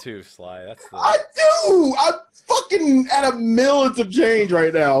meant it too, Sly. That's the. I do. I'm fucking at a mil and some change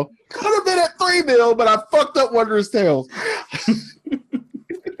right now. Could have been at 3 mil, but I fucked up Wondrous Tales.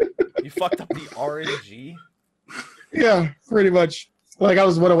 You fucked up the RNG. Yeah, pretty much. Like I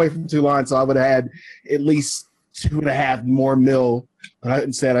was 1 away from 2 lines, so I would have had at least 2.5 more mil. But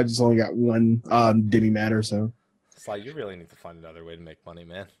instead, I just only got 1 demi matter. So Sly, you really need to find another way to make money,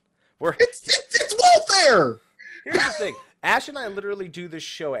 man. it's welfare. Here's the thing. Ash and I literally do this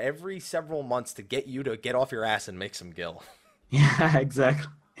show every several months to get you to get off your ass and make some gil. Yeah, exactly.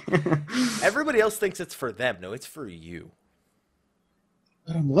 Everybody else thinks it's for them. No, it's for you.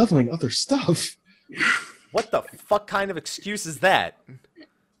 But I'm leveling other stuff. What the fuck kind of excuse is that?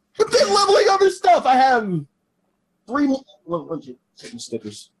 But then leveling other stuff. I have 3 more.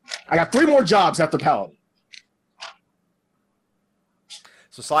 Stickers. I got 3 more jobs after Paladin.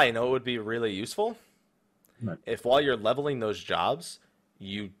 So, Sly, you know what would be really useful? Right. If while you're leveling those jobs,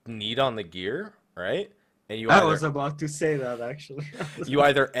 you need on the gear, right? And you I was about to say that, actually. you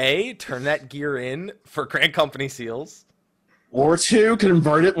either A, turn that gear in for Grand Company seals, Or 2,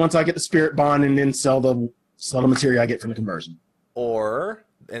 convert it once I get the spirit bond and then sell the material I get from the conversion. or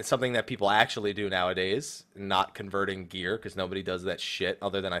and something that people actually do nowadays, not converting gear, because nobody does that shit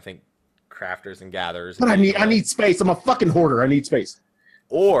other than I think crafters and gatherers. But I need space. I'm a fucking hoarder. I need space.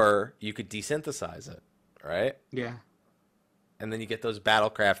 Or you could desynthesize it, right? Yeah. And then you get those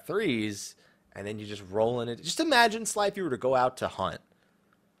Battlecraft 3s, and then you just roll in it. Just imagine, Sly, if you were to go out to hunt,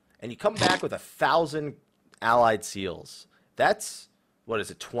 and you come back with 1,000 allied seals. That's, what is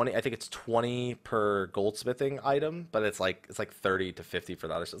it, 20? I think it's 20 per goldsmithing item, but it's like 30 to 50 for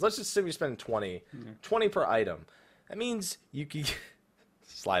the other stuff. Let's just assume you're spending 20, 20 per item. That means you can...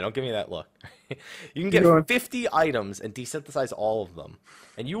 Sly, don't give me that look. You can get 50 items and desynthesize all of them,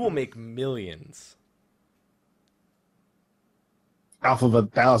 and you will make millions. Off of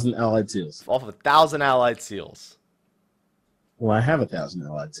 1,000 allied seals. Off of 1,000 allied seals. Well, I have 1,000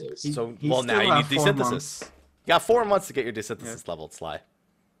 allied seals. So, well, now you need desynthesis. You got 4 months to get your desynthesis leveled, Sly.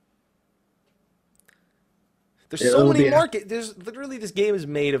 There's so many market. There's literally, this game is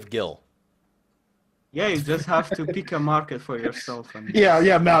made of Gil. Yeah, you just have to pick a market for yourself. And...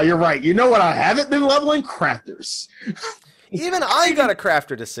 Yeah, Mal, you're right. You know what I haven't been leveling? Crafters. Even I got a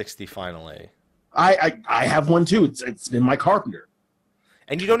crafter to 60 finally. I have one too. It's been my carpenter.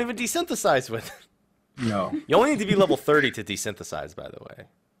 And you don't even desynthesize with it. No. You only need to be level 30 to desynthesize, by the way.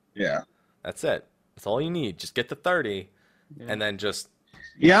 Yeah. That's it. That's all you need. Just get to 30, and then just...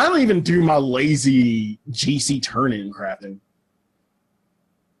 Yeah, I don't even do my lazy GC turn-in crafting.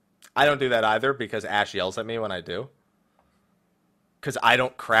 I don't do that either because Ash yells at me when I do. Because I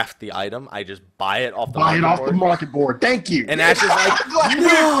don't craft the item. I just buy it off the market board. Thank you. And Ash is like,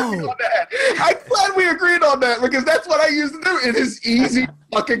 no! I'm glad we agreed on that because that's what I used to do. It is easy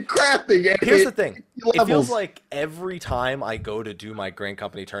fucking crafting. Here's the thing. It feels like every time I go to do my Grand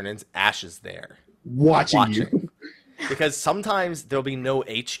Company turn-ins, Ash is there. Watching you. Because sometimes there'll be no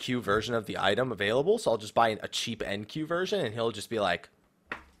HQ version of the item available, so I'll just buy a cheap NQ version, and he'll just be like,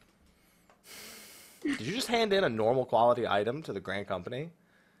 did you just hand in a normal quality item to the Grand Company?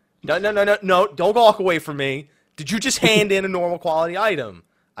 No, don't walk away from me. Did you just hand in a normal quality item?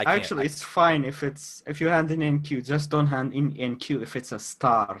 Actually, it's fine if you hand in NQ. Just don't hand in NQ if it's a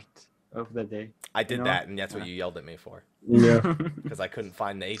start of the day. I did that, and that's what you yelled at me for. Yeah. Because I couldn't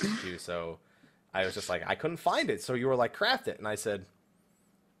find the HQ, so I was just like, I couldn't find it. So you were like, craft it. And I said,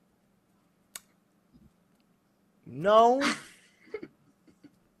 no.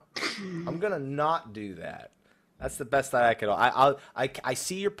 I'm going to not do that. That's the best that I could. I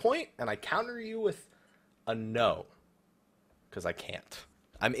see your point, and I counter you with a no. Because I can't.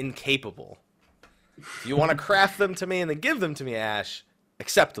 I'm incapable. If you want to craft them to me and then give them to me, Ash,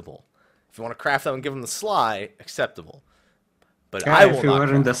 acceptable. If you want to craft them and give them to Sly, acceptable. But I will if you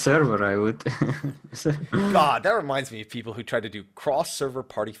were in the server, I would. God, that reminds me of people who try to do cross-server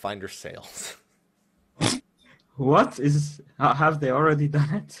party finder sales. What is? Have they already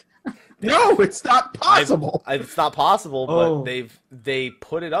done it? No, it's not possible. It's not possible, but they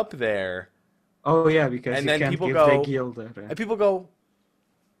put it up there. Oh yeah, because and you then can't people give go, the guild there. And people go,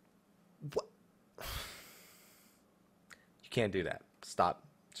 what? You can't do that. Stop.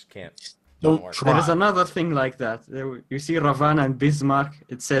 Just can't. Don't try. There is another thing like that. You see Ravana and Bismarck.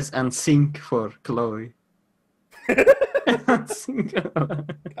 It says "and sync" for Chloe. God damn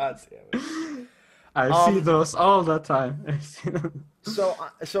it. I see those all the time.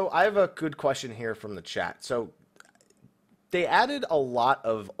 So I have a good question here from the chat. So they added a lot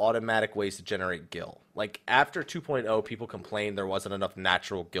of automatic ways to generate gil. Like after 2.0, people complained there wasn't enough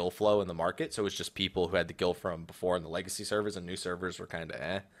natural gil flow in the market. So it was just people who had the gil from before in the legacy servers, and new servers were kind of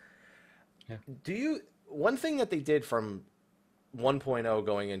eh. Yeah. One thing that they did from 1.0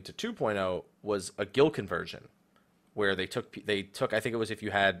 going into 2.0 was a gil conversion, where they took I think it was if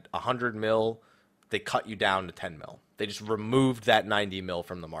you had 100 mil, they cut you down to 10 mil. They just removed that 90 mil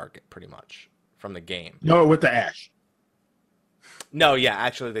from the market, pretty much, from the game. No, with the Ash. No, yeah,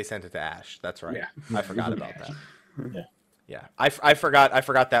 actually they sent it to Ash. That's right. Yeah. I forgot about that. Yeah. Yeah, I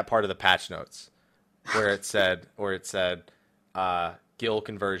forgot that part of the patch notes where it said gil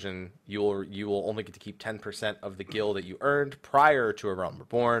conversion, you will only get to keep 10% of the gil that you earned prior to A Realm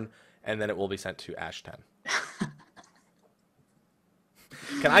Reborn, and then it will be sent to Ash 10.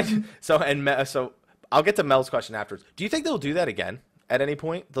 So I'll get to Mel's question afterwards. Do you think they'll do that again at any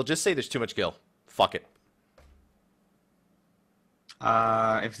point? They'll just say there's too much gil. Fuck it.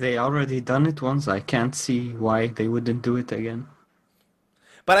 If they already done it once, I can't see why they wouldn't do it again.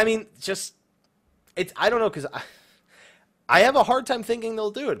 But I mean, I don't know, because I have a hard time thinking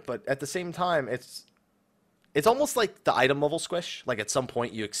they'll do it. But at the same time, it's almost like the item level squish. Like at some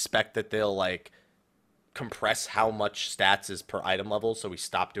point, you expect that they'll like compress how much stats is per item level, so we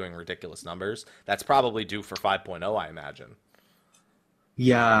stop doing ridiculous numbers. That's probably due for 5.0, I imagine.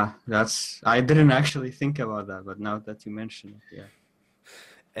 Yeah, I didn't actually think about that, but now that you mention it, yeah.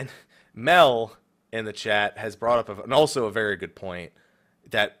 And Mel in the chat has brought up and also a very good point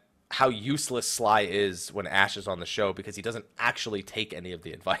that how useless Sly is when Ash is on the show because he doesn't actually take any of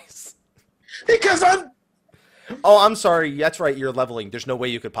the advice. Because I'm. Oh, I'm sorry. That's right. You're leveling. There's no way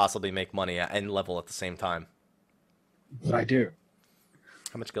you could possibly make money and level at the same time. But I do.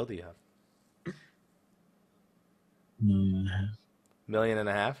 How much gil do you have? $1.5 million.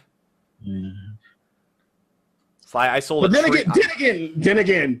 $1.5 million. Sly, I sold. But then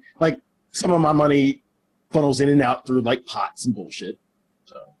again, like some of my money funnels in and out through like pots and bullshit.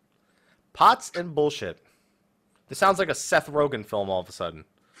 So Pots and bullshit. This sounds like a Seth Rogen film all of a sudden.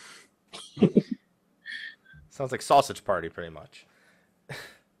 Sounds like Sausage Party, pretty much.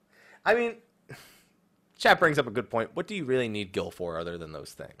 I mean, chat brings up a good point. What do you really need gil for other than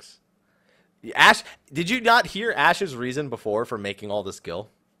those things? Ash, did you not hear Ash's reason before for making all this gil?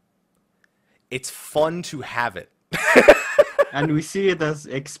 It's fun to have it. And we see it as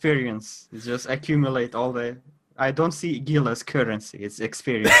experience. It's just accumulate all the... I don't see gil as currency. It's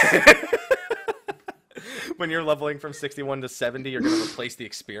experience. When you're leveling from 61 to 70, you're going to replace the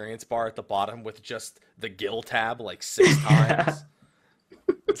experience bar at the bottom with just the gil tab like 6 times.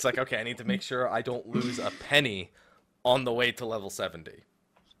 It's like, okay, I need to make sure I don't lose a penny on the way to level 70.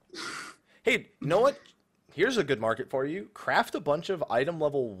 Hey, you know what? Here's a good market for you. Craft a bunch of item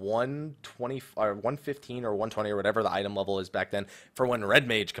level 120 or 115 or 120 or whatever the item level is back then for when Red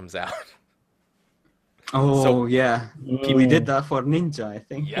Mage comes out. Oh, So- yeah. We did that for Ninja, I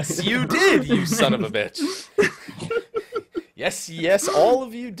think. Yes, you did, you son of a bitch. Yes, all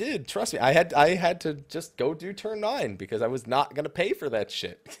of you did. Trust me, I had to just go do turn 9 because I was not gonna pay for that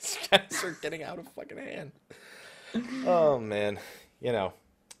shit. Guys are getting out of fucking hand. Oh man, you know.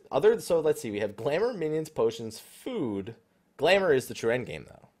 So let's see. We have glamour, minions, potions, food. Glamour is the true end game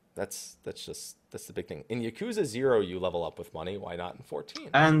though. That's the big thing. In Yakuza 0, you level up with money. Why not in 14?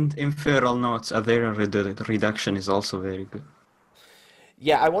 And in Feral Notes, a their reduction is also very good.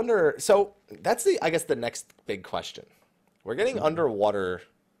 Yeah, I wonder. So that's I guess the next big question. We're getting underwater,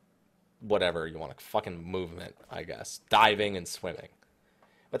 whatever you want, fucking movement, I guess, diving and swimming.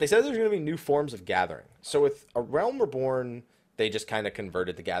 But they said there's going to be new forms of gathering. So with A Realm Reborn, they just kind of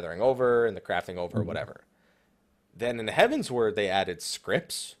converted the gathering over and the crafting over, whatever. Then in Heavensward, they added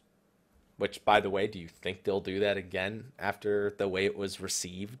scripts, which, by the way, do you think they'll do that again after the way it was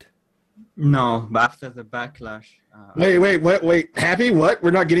received? No, but after the backlash. Wait. Happy? What?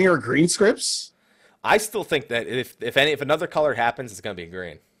 We're not getting our green scripts? I still think that if another color happens, it's going to be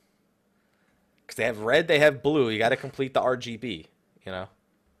green. Because they have red, they have blue. You got to complete the RGB, you know?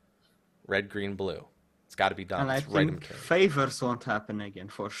 Red, green, blue. It's got to be done. And I It's right in think between. favors won't happen again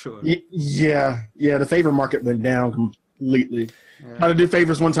for sure. Yeah. The favor market went down completely. Yeah. Tried to do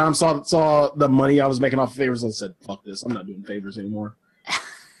favors one time, saw the money I was making off favors, and said, "Fuck this! I'm not doing favors anymore."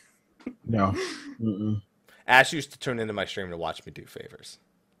 No. Mm-mm. Ash used to tune into my stream to watch me do favors.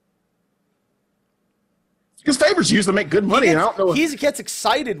 Because favors used to make good money, and I don't know. He gets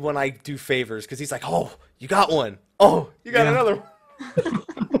excited when I do favors because he's like, "Oh, you got one. Oh, you got Yeah. another one."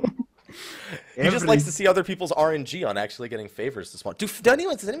 He just likes to see other people's RNG on actually getting favors this month. Does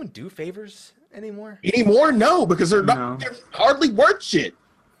anyone do favors anymore? Anymore? No, because they're not. No. They're hardly worth shit.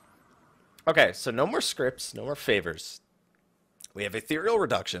 Okay, so no more scripts, no more favors. We have ethereal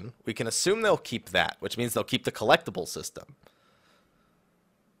reduction. We can assume they'll keep that, which means they'll keep the collectible system.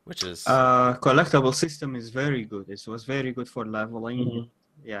 Which is Collectible system is very good. It was very good for leveling.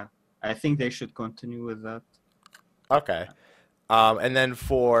 Yeah, I think they should continue with that. okay. And then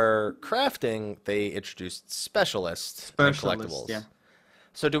for crafting, they introduced specialists and collectibles. Yeah.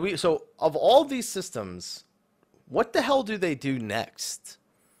 So of all these systems, what the hell do they do next?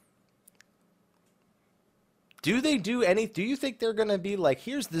 Do you think they're going to be like,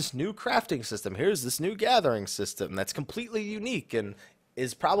 here's this new crafting system, here's this new gathering system that's completely unique and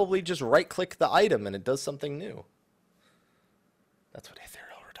is probably just right-click the item and it does something new? That's what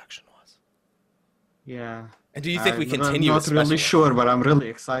ethereal reduction was. Yeah. And do you think we I'm continue with not really specialists? sure, but I'm really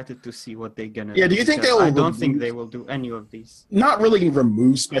excited to see what they're gonna Yeah, do you think because they'll I don't think remove- they will do any of these. Not really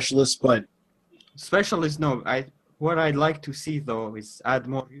remove specialists, but Specialists, no. What I'd like to see though is add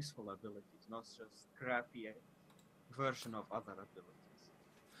more useful abilities, not just crappy version of other abilities.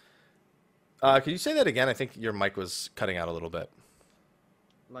 Can you say that again? I think your mic was cutting out a little bit.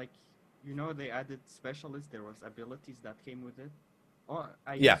 Like, they added specialists. There was abilities that came with it. Or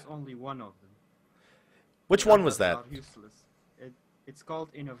I Yeah. use only one of them. Which The one was others that? are useless. It's called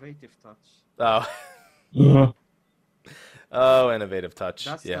Innovative Touch. Oh. Oh, innovative touch.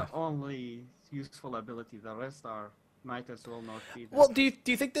 That's yeah. the only useful ability. The rest are Might as well not be that. Well, do you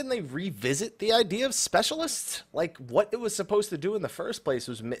think then they revisit the idea of specialists? Like what it was supposed to do in the first place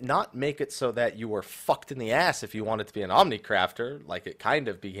was not make it so that you were fucked in the ass if you wanted to be an Omnicrafter, like it kind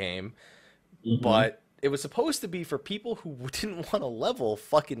of became, but it was supposed to be for people who didn't want to level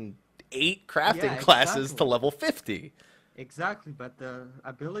fucking 8 crafting Yeah, classes to exactly. level 50. Exactly, but the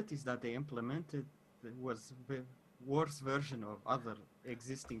abilities that they implemented was the worse version of other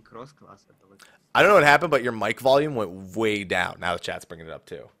existing cross-class abilities. I don't know what happened, but your mic volume went way down. Now the chat's bringing it up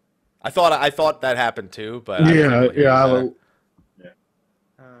too. I thought that happened too, but I was able to hear you better.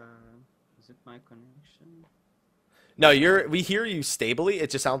 Is it my connection? No, we hear you stably. It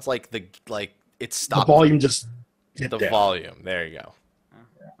just sounds like it The stopped volume just hit the down. volume. There you go.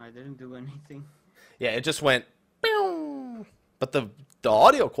 I didn't do anything. Yeah, it just went. Pew! But the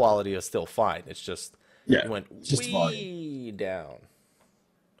audio quality is still fine. It's just Yeah, it went it's just way volume. down.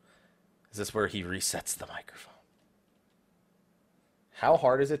 Is this where he resets the microphone? How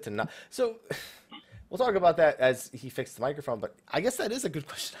hard is it to not? So we'll talk about that as he fixed the microphone. But I guess that is a good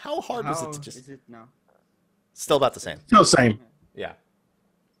question. How hard was it How to just? is it now? Still about the same. No, same. Yeah.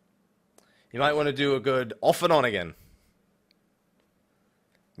 You might want to do a good off and on again.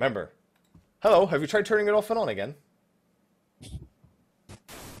 Remember. Hello, have you tried turning it off and on again?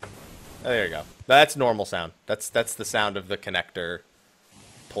 Oh, there you go. That's normal sound. That's the sound of the connector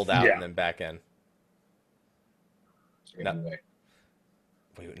pulled out Yeah. and then back in. No. Anyway.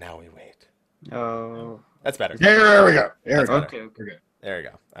 Now we wait. Oh, That's better. There we go. There we That's go. better. okay. We're good. There you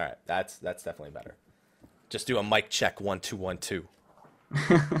go. All right. That's definitely better. Just do a mic check 1 2 1 2.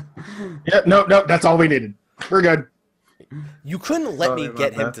 Yeah, no, that's all we needed. We're good. You couldn't let me Sorry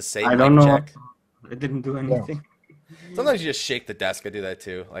get about him that. to say I mic don't know. check. I didn't do anything. Sometimes you just shake the desk. I do that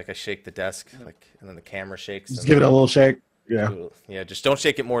too. Like I shake the desk, like, and then the camera shakes. Just and give it a little shake. Yeah. Yeah, just don't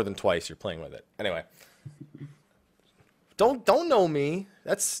shake it more than twice. You're playing with it. Anyway, don't know me.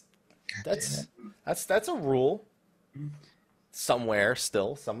 That's a rule. Somewhere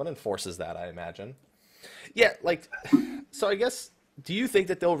still, someone enforces that. I imagine. Yeah, like, so I guess. Do you think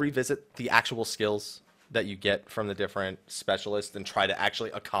that they'll revisit the actual skills that you get from the different specialists and try to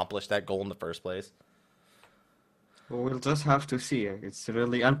actually accomplish that goal in the first place? Well, we'll just have to see. It's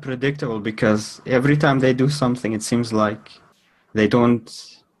really unpredictable because every time they do something, it seems like they don't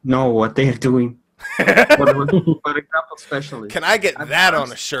know what they're doing. For example, specialists. Can I get that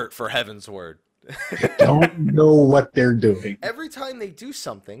on a shirt for heaven's word? Don't know what they're doing. Every time they do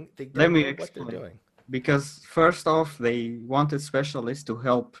something, they Let don't me know what explain. they're doing. Because first off, they wanted specialists to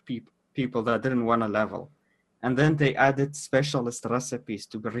help people that didn't want to level. And then they added specialist recipes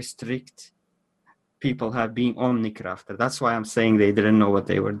to restrict people have being Omnicrafter. That's why I'm saying they didn't know what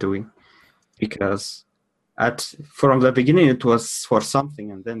they were doing. Because from the beginning it was for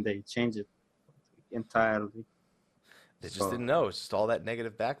something and then they changed it entirely. They just So- didn't know. It's just all that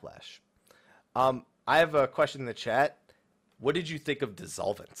negative backlash. I have a question in the chat. What did you think of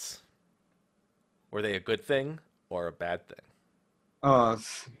dissolvents? Were they a good thing or a bad thing? Oh,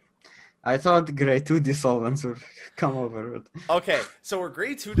 I thought grade 2 dissolvents would come over it. Okay, so were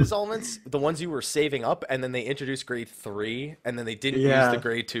grade 2 dissolvents the ones you were saving up, and then they introduced grade 3, and then they didn't Yeah, use the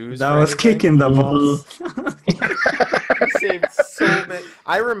grade 2s? That for was anything? kicking the balls. Saved so many.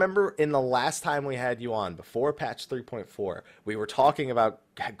 I remember in the last time we had you on, before patch 3.4, we were talking about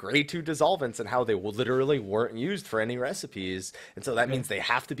grade 2 dissolvents and how they literally weren't used for any recipes. And so that means they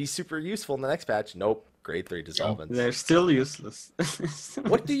have to be super useful in the next patch. Nope, grade 3 dissolvents. They're still useless.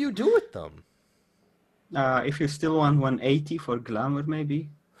 What do you do with them? If you still want 180 for glamour, maybe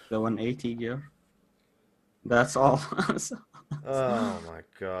the 180 gear. That's all. Oh my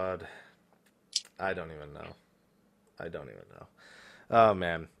god. I don't even know. Oh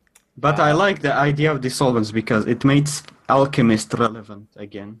man. But I like the idea of dissolvents because it makes alchemist relevant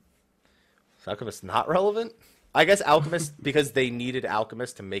again. Is Alchemist not relevant? I guess Alchemist, because they needed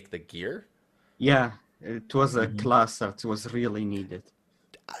Alchemist to make the gear. Yeah, it was a class that was really needed.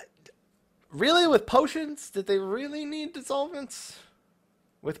 Really, with potions? Did they really need dissolvents?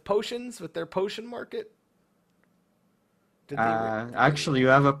 With potions, with their potion market? Did they Actually, you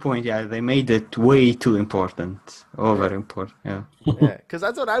have a point. Yeah, they made it way too important, over important. Yeah. Yeah, because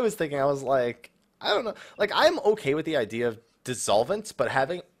that's what I was thinking. I was like, I don't know. Like, I'm okay with the idea of dissolvents, but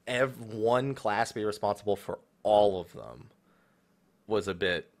having one class be responsible for all of them was a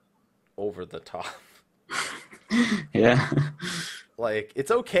bit over the top. Yeah. Like, it's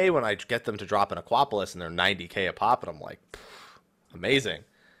okay when I get them to drop an Aquapolis and they're 90k a pop, and I'm like, amazing.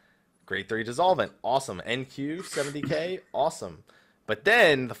 Grade 3 dissolvent, awesome. NQ 70k, awesome. But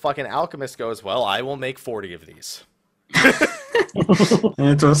then the fucking alchemist goes, well, I will make 40 of these. And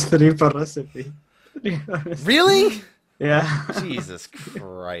it was free per recipe. Really? Yeah. Jesus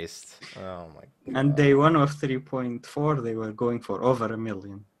Christ. Oh my God. And day one of 3.4, they were going for over 1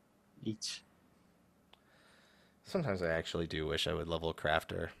 million each. Sometimes I actually do wish I would level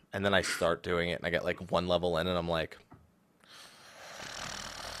crafter. And then I start doing it and I get like 1 level in and I'm like,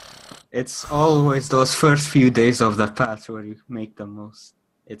 It's always those first few days of the patch where you make the most.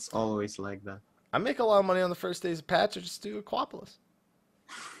 It's always like that. I make a lot of money on the first days of patch or just do Aquapolis.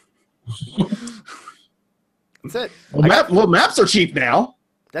 That's it. Well, maps are cheap now.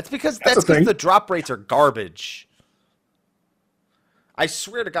 That's because That's the thing. the drop rates are garbage. I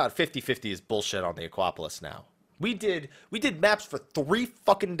swear to God, 50-50 is bullshit on the Aquapolis now. We did maps for 3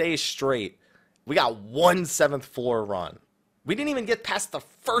 fucking days straight. We got 1 7th floor run. We didn't even get past the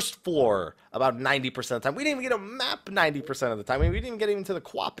first floor about 90% of the time. We didn't even get a map 90% of the time. I mean, we didn't even get into the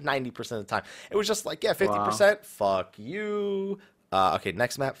Quap 90% of the time. It was just like, yeah, 50%, Wow. fuck you. Okay,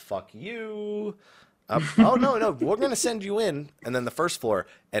 next map, fuck you. Oh, no, we're going to send you in, and then the first floor,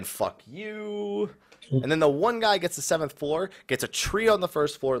 and fuck you. And then the one guy gets the 7th floor, gets a tree on the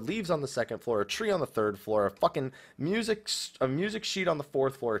first floor, leaves on the 2nd floor, a tree on the 3rd floor, a fucking music sheet on the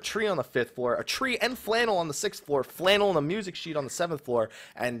 4th floor, a tree on the 5th floor, a tree and flannel on the 6th floor, flannel and a music sheet on the 7th floor,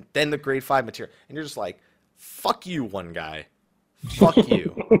 and then the grade 5 material. And you're just like, fuck you, one guy. Fuck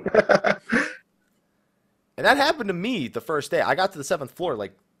you. And that happened to me the first day. I got to the 7th floor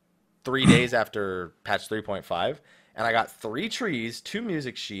like 3 days after patch 3.5, and I got 3 trees, 2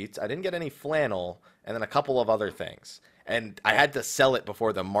 music sheets. I didn't get any flannel, and then a couple of other things. And I had to sell it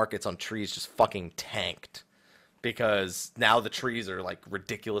before the markets on trees just fucking tanked, because now the trees are like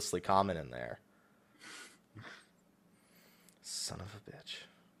ridiculously common in there. Son of a bitch.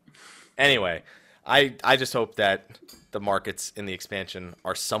 Anyway, I just hope that the markets in the expansion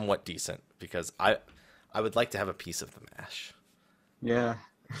are somewhat decent, because I would like to have a piece of the mash. Yeah.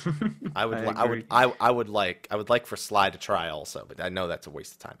 I would agree. I would like for Sly to try also, but I know that's a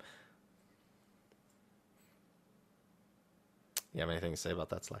waste of time. You have anything to say about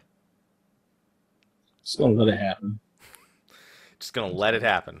that, Sly? Just gonna let it happen. Just gonna let it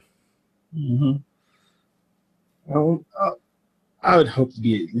happen. Mm-hmm. Well, I would hope to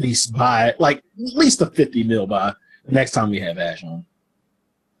be at least a 50 mil by the next time we have Ash on.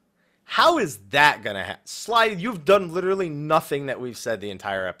 How is that gonna happen? Sly, you've done literally nothing that we've said the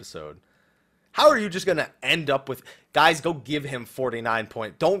entire episode. How are you just gonna end up with guys? Go give him 49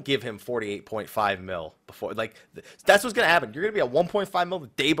 point. Don't give him 48.5 mil before. Like that's what's gonna happen. You're gonna be at 1.5 mil the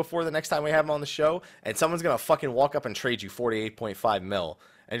day before the next time we have him on the show, and someone's gonna fucking walk up and trade you 48.5 mil,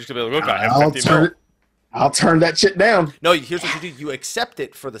 and you're just gonna be like, look, I have 50 mil. I'll turn that shit down. No, here's what you do: you accept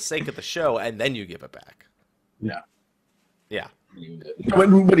it for the sake of the show, and then you give it back. No. Yeah.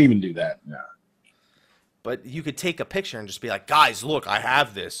 Wouldn't even do that. No. But you could take a picture and just be like, guys, look, I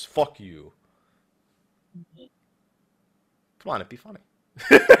have this. Fuck you. Come on, it'd be funny.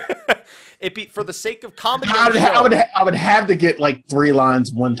 It'd be for the sake of comedy. I would have to get like 3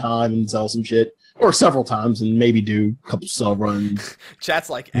 lines one time and sell some shit, or several times and maybe do a couple sell runs. Chat's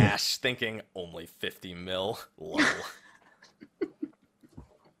like Ash thinking only 50 mil. Lol.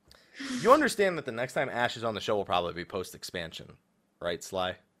 You understand that the next time Ash is on the show will probably be post-expansion, right,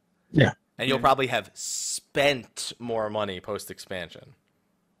 Sly? Yeah. And you'll probably have spent more money post-expansion.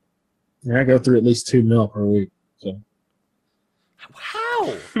 Yeah, I go through at least 2 mil per week. So.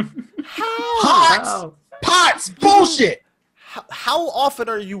 How? Pots! Pots! Bullshit! How often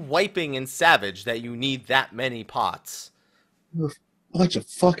are you wiping in Savage that you need that many pots? We're a bunch of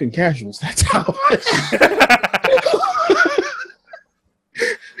fucking casuals. That's how.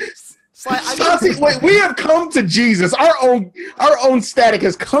 Wait, we have come to Jesus. Our own static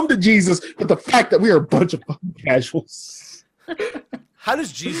has come to Jesus with the fact that we are a bunch of fucking casuals. How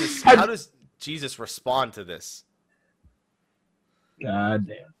does Jesus respond to this? God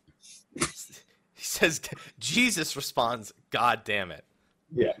damn. He says Jesus responds, God damn it.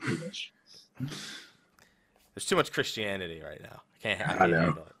 Yeah, pretty much. There's too much Christianity right now. I can't I know.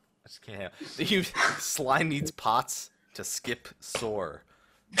 handle it. I just can't handle it. Sly needs pots to skip sore.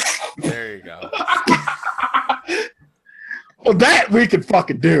 There you go. Well, that we can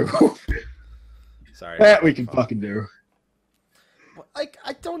fucking do. Sorry. That we can fucking do. Like,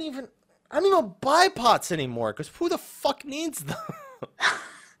 I don't even buy pots anymore, because who the fuck needs them?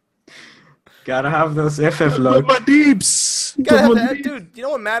 Gotta have those FF With logs. my deeps. Gotta have With my that, deeps. dude. You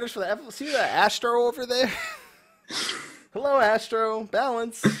know what matters for the F? See that Astro over there? Hello, Astro.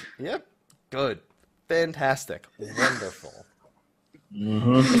 Balance. Yep. Good. Fantastic. Wonderful.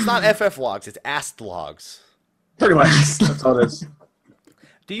 Mm-hmm. It's not FF logs. It's Ast logs. Pretty much. That's all it is.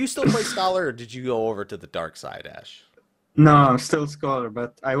 Do you still play Scholar, or did you go over to the dark side, Ash? No, I'm still Scholar,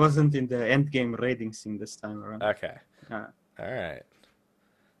 but I wasn't in the end game raiding scene this time around. Okay. Uh, All right.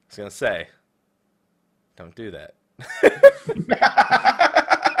 I was gonna say, don't do that.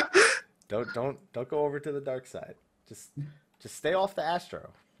 Don't go over to the dark side. Just stay off the Astro.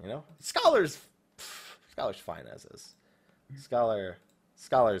 You know, Scholar's fine as is.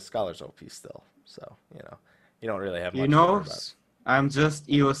 Scholar's OP still. So you don't really have much you to know, worry about. I'm just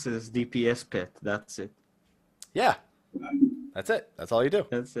EOS's DPS pet. That's it. Yeah, that's it. That's all you do.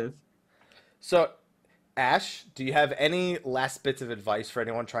 That's it. So, Ash, do you have any last bits of advice for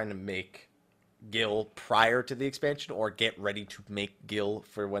anyone trying to make Gil prior to the expansion or get ready to make Gil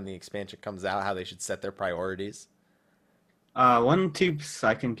for when the expansion comes out, how they should set their priorities? One tips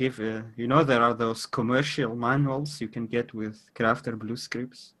I can give, there are those commercial manuals you can get with Crafter Blue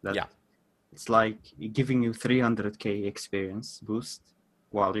Scripts. Yeah. It's like giving you 300k experience boost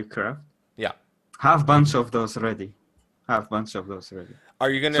while you craft. Yeah. Have bunch of those ready. Are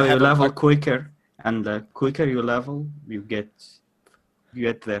you going to so have you level quicker, and the quicker you level, you get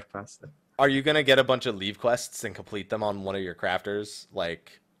there faster. Are you going to get a bunch of leave quests and complete them on one of your crafters,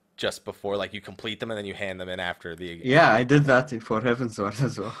 like just before, like you complete them and then you hand them in after the... Yeah, I did that for Heavensward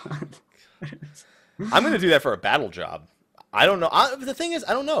as well. I'm going to do that for a battle job. I don't know. The thing is,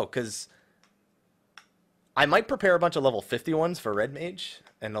 I don't know, because I might prepare a bunch of level 50 ones for Red Mage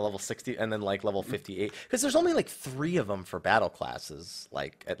and a level 60 and then like level 58, because there's only like 3 of them for battle classes.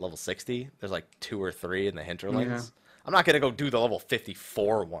 Like at level 60 there's like 2 or 3 in the hinterlands. Yeah. I'm not gonna go do the level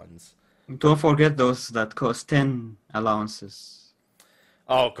 54 ones. Don't forget those that cost 10 allowances.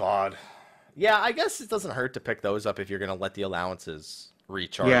 Oh god, yeah, I guess it doesn't hurt to pick those up if you're gonna let the allowances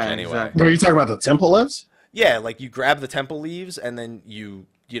recharge anyway. Exactly. Are you talking about the temple lives? Yeah, like you grab the temple leaves and then you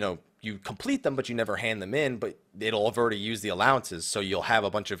complete them, but you never hand them in, but it'll have already used the allowances, so you'll have a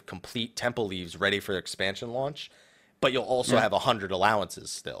bunch of complete temple leaves ready for expansion launch, but you'll also have 100 allowances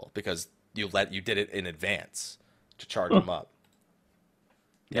still, because you did it in advance to charge them up.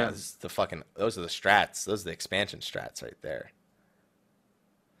 Yeah, those are the strats. Those are the expansion strats right there.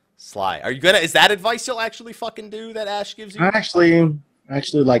 Sly, is that advice you'll actually fucking do that Ash gives you? I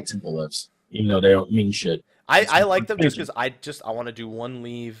actually like temple lives, even though they don't mean shit. I like them just because I want to do one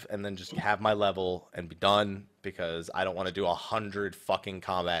leave and then just have my level and be done, because I don't want to do 100 fucking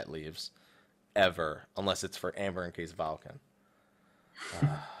combat leaves ever, unless it's for Amber and Case Valken.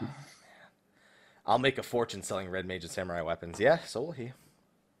 I'll make a fortune selling Red Mage and Samurai weapons. Yeah, so will he.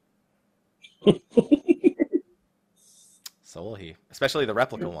 So will he. Especially the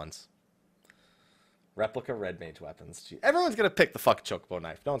replica ones. Replica Red Mage weapons. Gee, everyone's going to pick the fucking Chocobo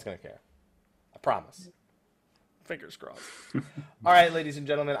knife. No one's going to care. I promise. Fingers crossed. All right, ladies and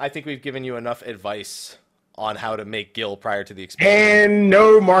gentlemen, I think we've given you enough advice on how to make Gil prior to the expansion. And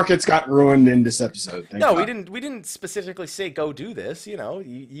no markets got ruined in this episode. No, we didn't specifically say go do this. You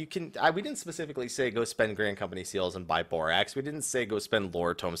can. We didn't specifically say go spend Grand Company seals and buy Borax. We didn't say go spend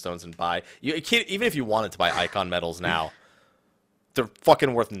lore tomestones and buy. You can't, even if you wanted to buy icon medals now, they're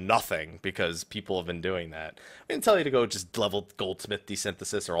fucking worth nothing because people have been doing that. We didn't tell you to go just level Goldsmith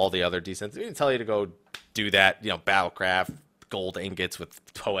desynthesis or all the other desynthesis. We didn't tell you to go do that, Battlecraft, gold ingots with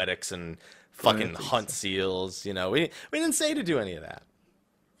poetics and fucking hunt seals. We didn't say to do any of that.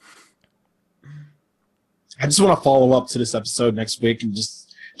 I just want to follow up to this episode next week and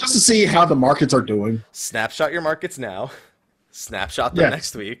just to see how the markets are doing. Snapshot your markets now. Snapshot them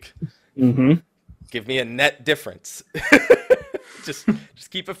next week. Mm-hmm. Give me a net difference. just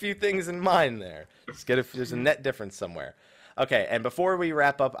keep a few things in mind there. Just get if there's a net difference somewhere. Okay, and before we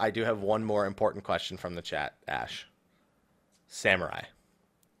wrap up, I do have one more important question from the chat, Ash. Samurai.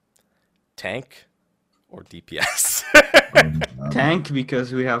 Tank or DPS? Tank,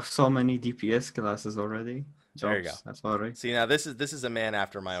 because we have so many DPS classes already. There you go. That's all right. See, now this is a man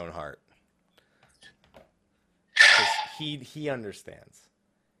after my own heart. He understands.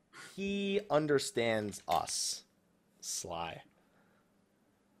 He understands us. Sly.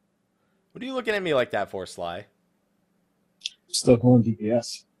 What are you looking at me like that for, Sly? Still going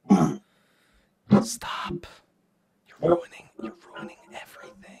DPS. Stop. You're ruining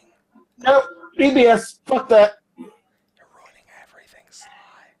everything. Nope. DPS. Fuck that. You're ruining everything, Sly.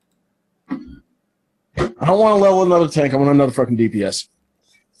 I don't want to level another tank. I want another fucking DPS.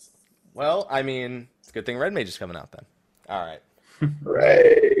 Well, I mean, it's a good thing Red Mage is coming out then. All right.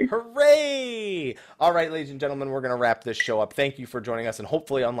 Hooray. Hooray! All right, ladies and gentlemen, we're going to wrap this show up. Thank you for joining us, and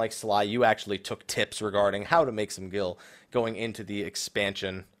hopefully, unlike Sly, you actually took tips regarding how to make some Gil going into the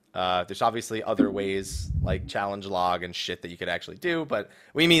expansion. There's obviously other ways, like challenge log and shit that you could actually do, but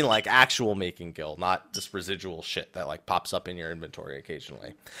we mean like actual making Gil, not just residual shit that like pops up in your inventory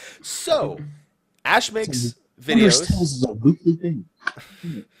occasionally. So, Ash makes Wondrous videos. Tales is a weekly thing.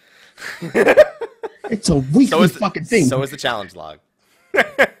 It's a weekly fucking thing. So is the challenge log.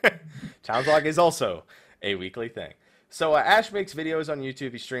 Challenge log is also a weekly thing. So Ash makes videos on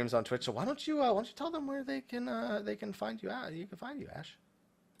YouTube. He streams on Twitch. So why don't you tell them where they can find you at? You can find you, Ash.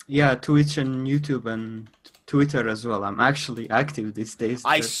 Yeah, Twitch and YouTube and Twitter as well. I'm actually active these days.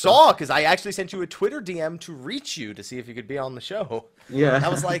 I saw, because I actually sent you a Twitter DM to reach you to see if you could be on the show. Yeah. And I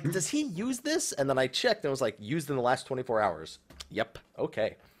was like, does he use this? And then I checked and it was like, used in the last 24 hours. Yep.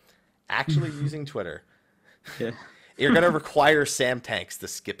 Okay. Actually using Twitter. Yeah. You're going to require Sam Tanks to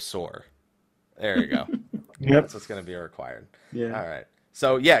skip SOAR. There you go. Yep. That's what's going to be required. Yeah. All right.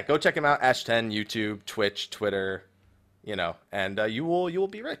 So, yeah, go check him out. Ash10, YouTube, Twitch, Twitter, and you will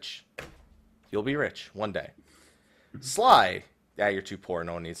be rich. You'll be rich one day. Sly. Yeah, you're too poor.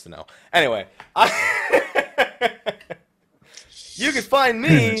 No one needs to know. Anyway. You can find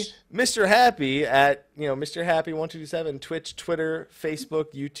me, Mr. Happy, at Mr. Happy 1227, Twitch, Twitter,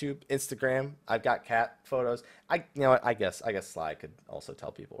 Facebook, YouTube, Instagram. I've got cat photos. I guess Sly could also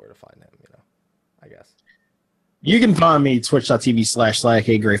tell people where to find him. I guess. You can find me twitch.tv/Sly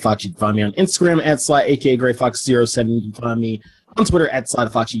aka Gray Fox. You can find me on Instagram at Sly aka Gray Fox07. You can find me on Twitter at Sly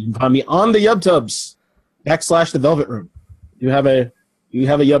the Fox. You can find me on the YubTubs / the Velvet Room. You have a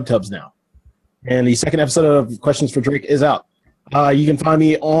YubTubs now, and the second episode of Questions for Drake is out. You can find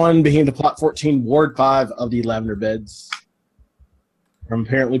me on Behind the Plot 14, Ward 5 of the Lavender Beds. I'm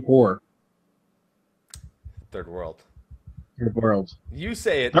apparently poor. Third world. Third world. You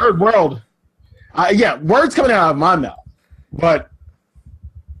say it. Third world. Yeah, words coming out of my mouth, but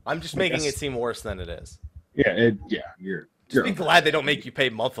I'm just making it seem worse than it is. Yeah, you're Be glad they don't make you pay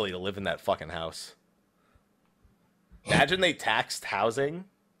monthly to live in that fucking house. Imagine they taxed housing.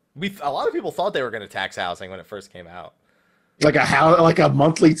 A lot of people thought they were going to tax housing when it first came out. like a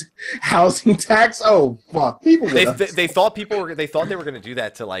monthly housing tax. Oh fuck! People they thought they were going to do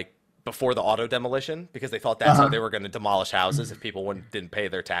that to like before the auto demolition because they thought that's how they were going to demolish houses if people didn't pay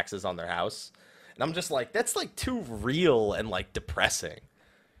their taxes on their house. And I'm just like, that's like too real and like depressing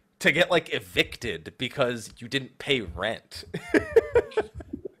to get like evicted because you didn't pay rent.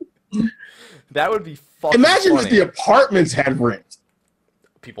 That would be fucking Imagine funny. if the apartments had rent.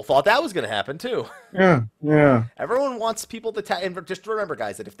 People thought that was going to happen too. Yeah. Everyone wants people to tax. And just remember,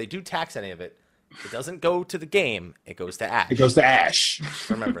 guys, that if they do tax any of it, it doesn't go to the game. It goes to Ash. It goes to Ash.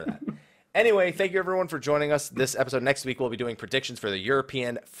 Remember that. Anyway, thank you everyone for joining us this episode. Next week, we'll be doing predictions for the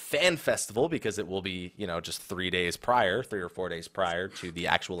European Fan Festival because it will be, just 3 or 4 days prior to the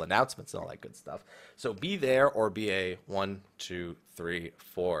actual announcements and all that good stuff. So be there or be a 1, 2, 3,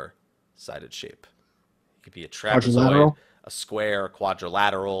 4-sided shape. It could be a trapezoid, a square, a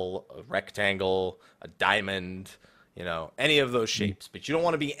quadrilateral, a rectangle, a diamond, any of those shapes. But you don't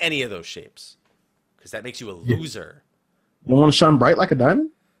want to be any of those shapes because that makes you a loser. You want to shine bright like a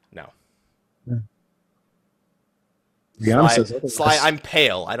diamond? No. Rihanna says otherwise. Sly, I'm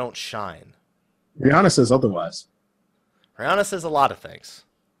pale. I don't shine. Rihanna says otherwise. Rihanna says a lot of things.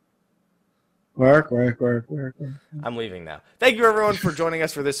 Work. I'm leaving now. Thank you, everyone, for joining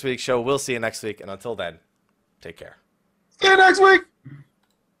us for this week's show. We'll see you next week. And until then, take care. See you next week.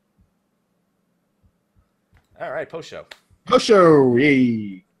 All right, post show. Post show.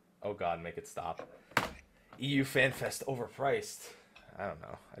 Yay. Oh, God, make it stop. EU FanFest overpriced. I don't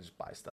know. I just buy stuff.